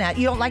you looking at?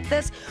 You don't like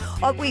this?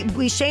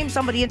 We shame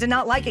somebody into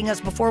not liking us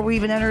before we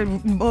even enter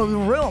the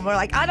room. We're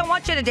like, I don't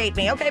want you to date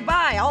me. Okay,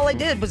 bye. All I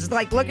did was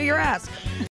like look at your ass.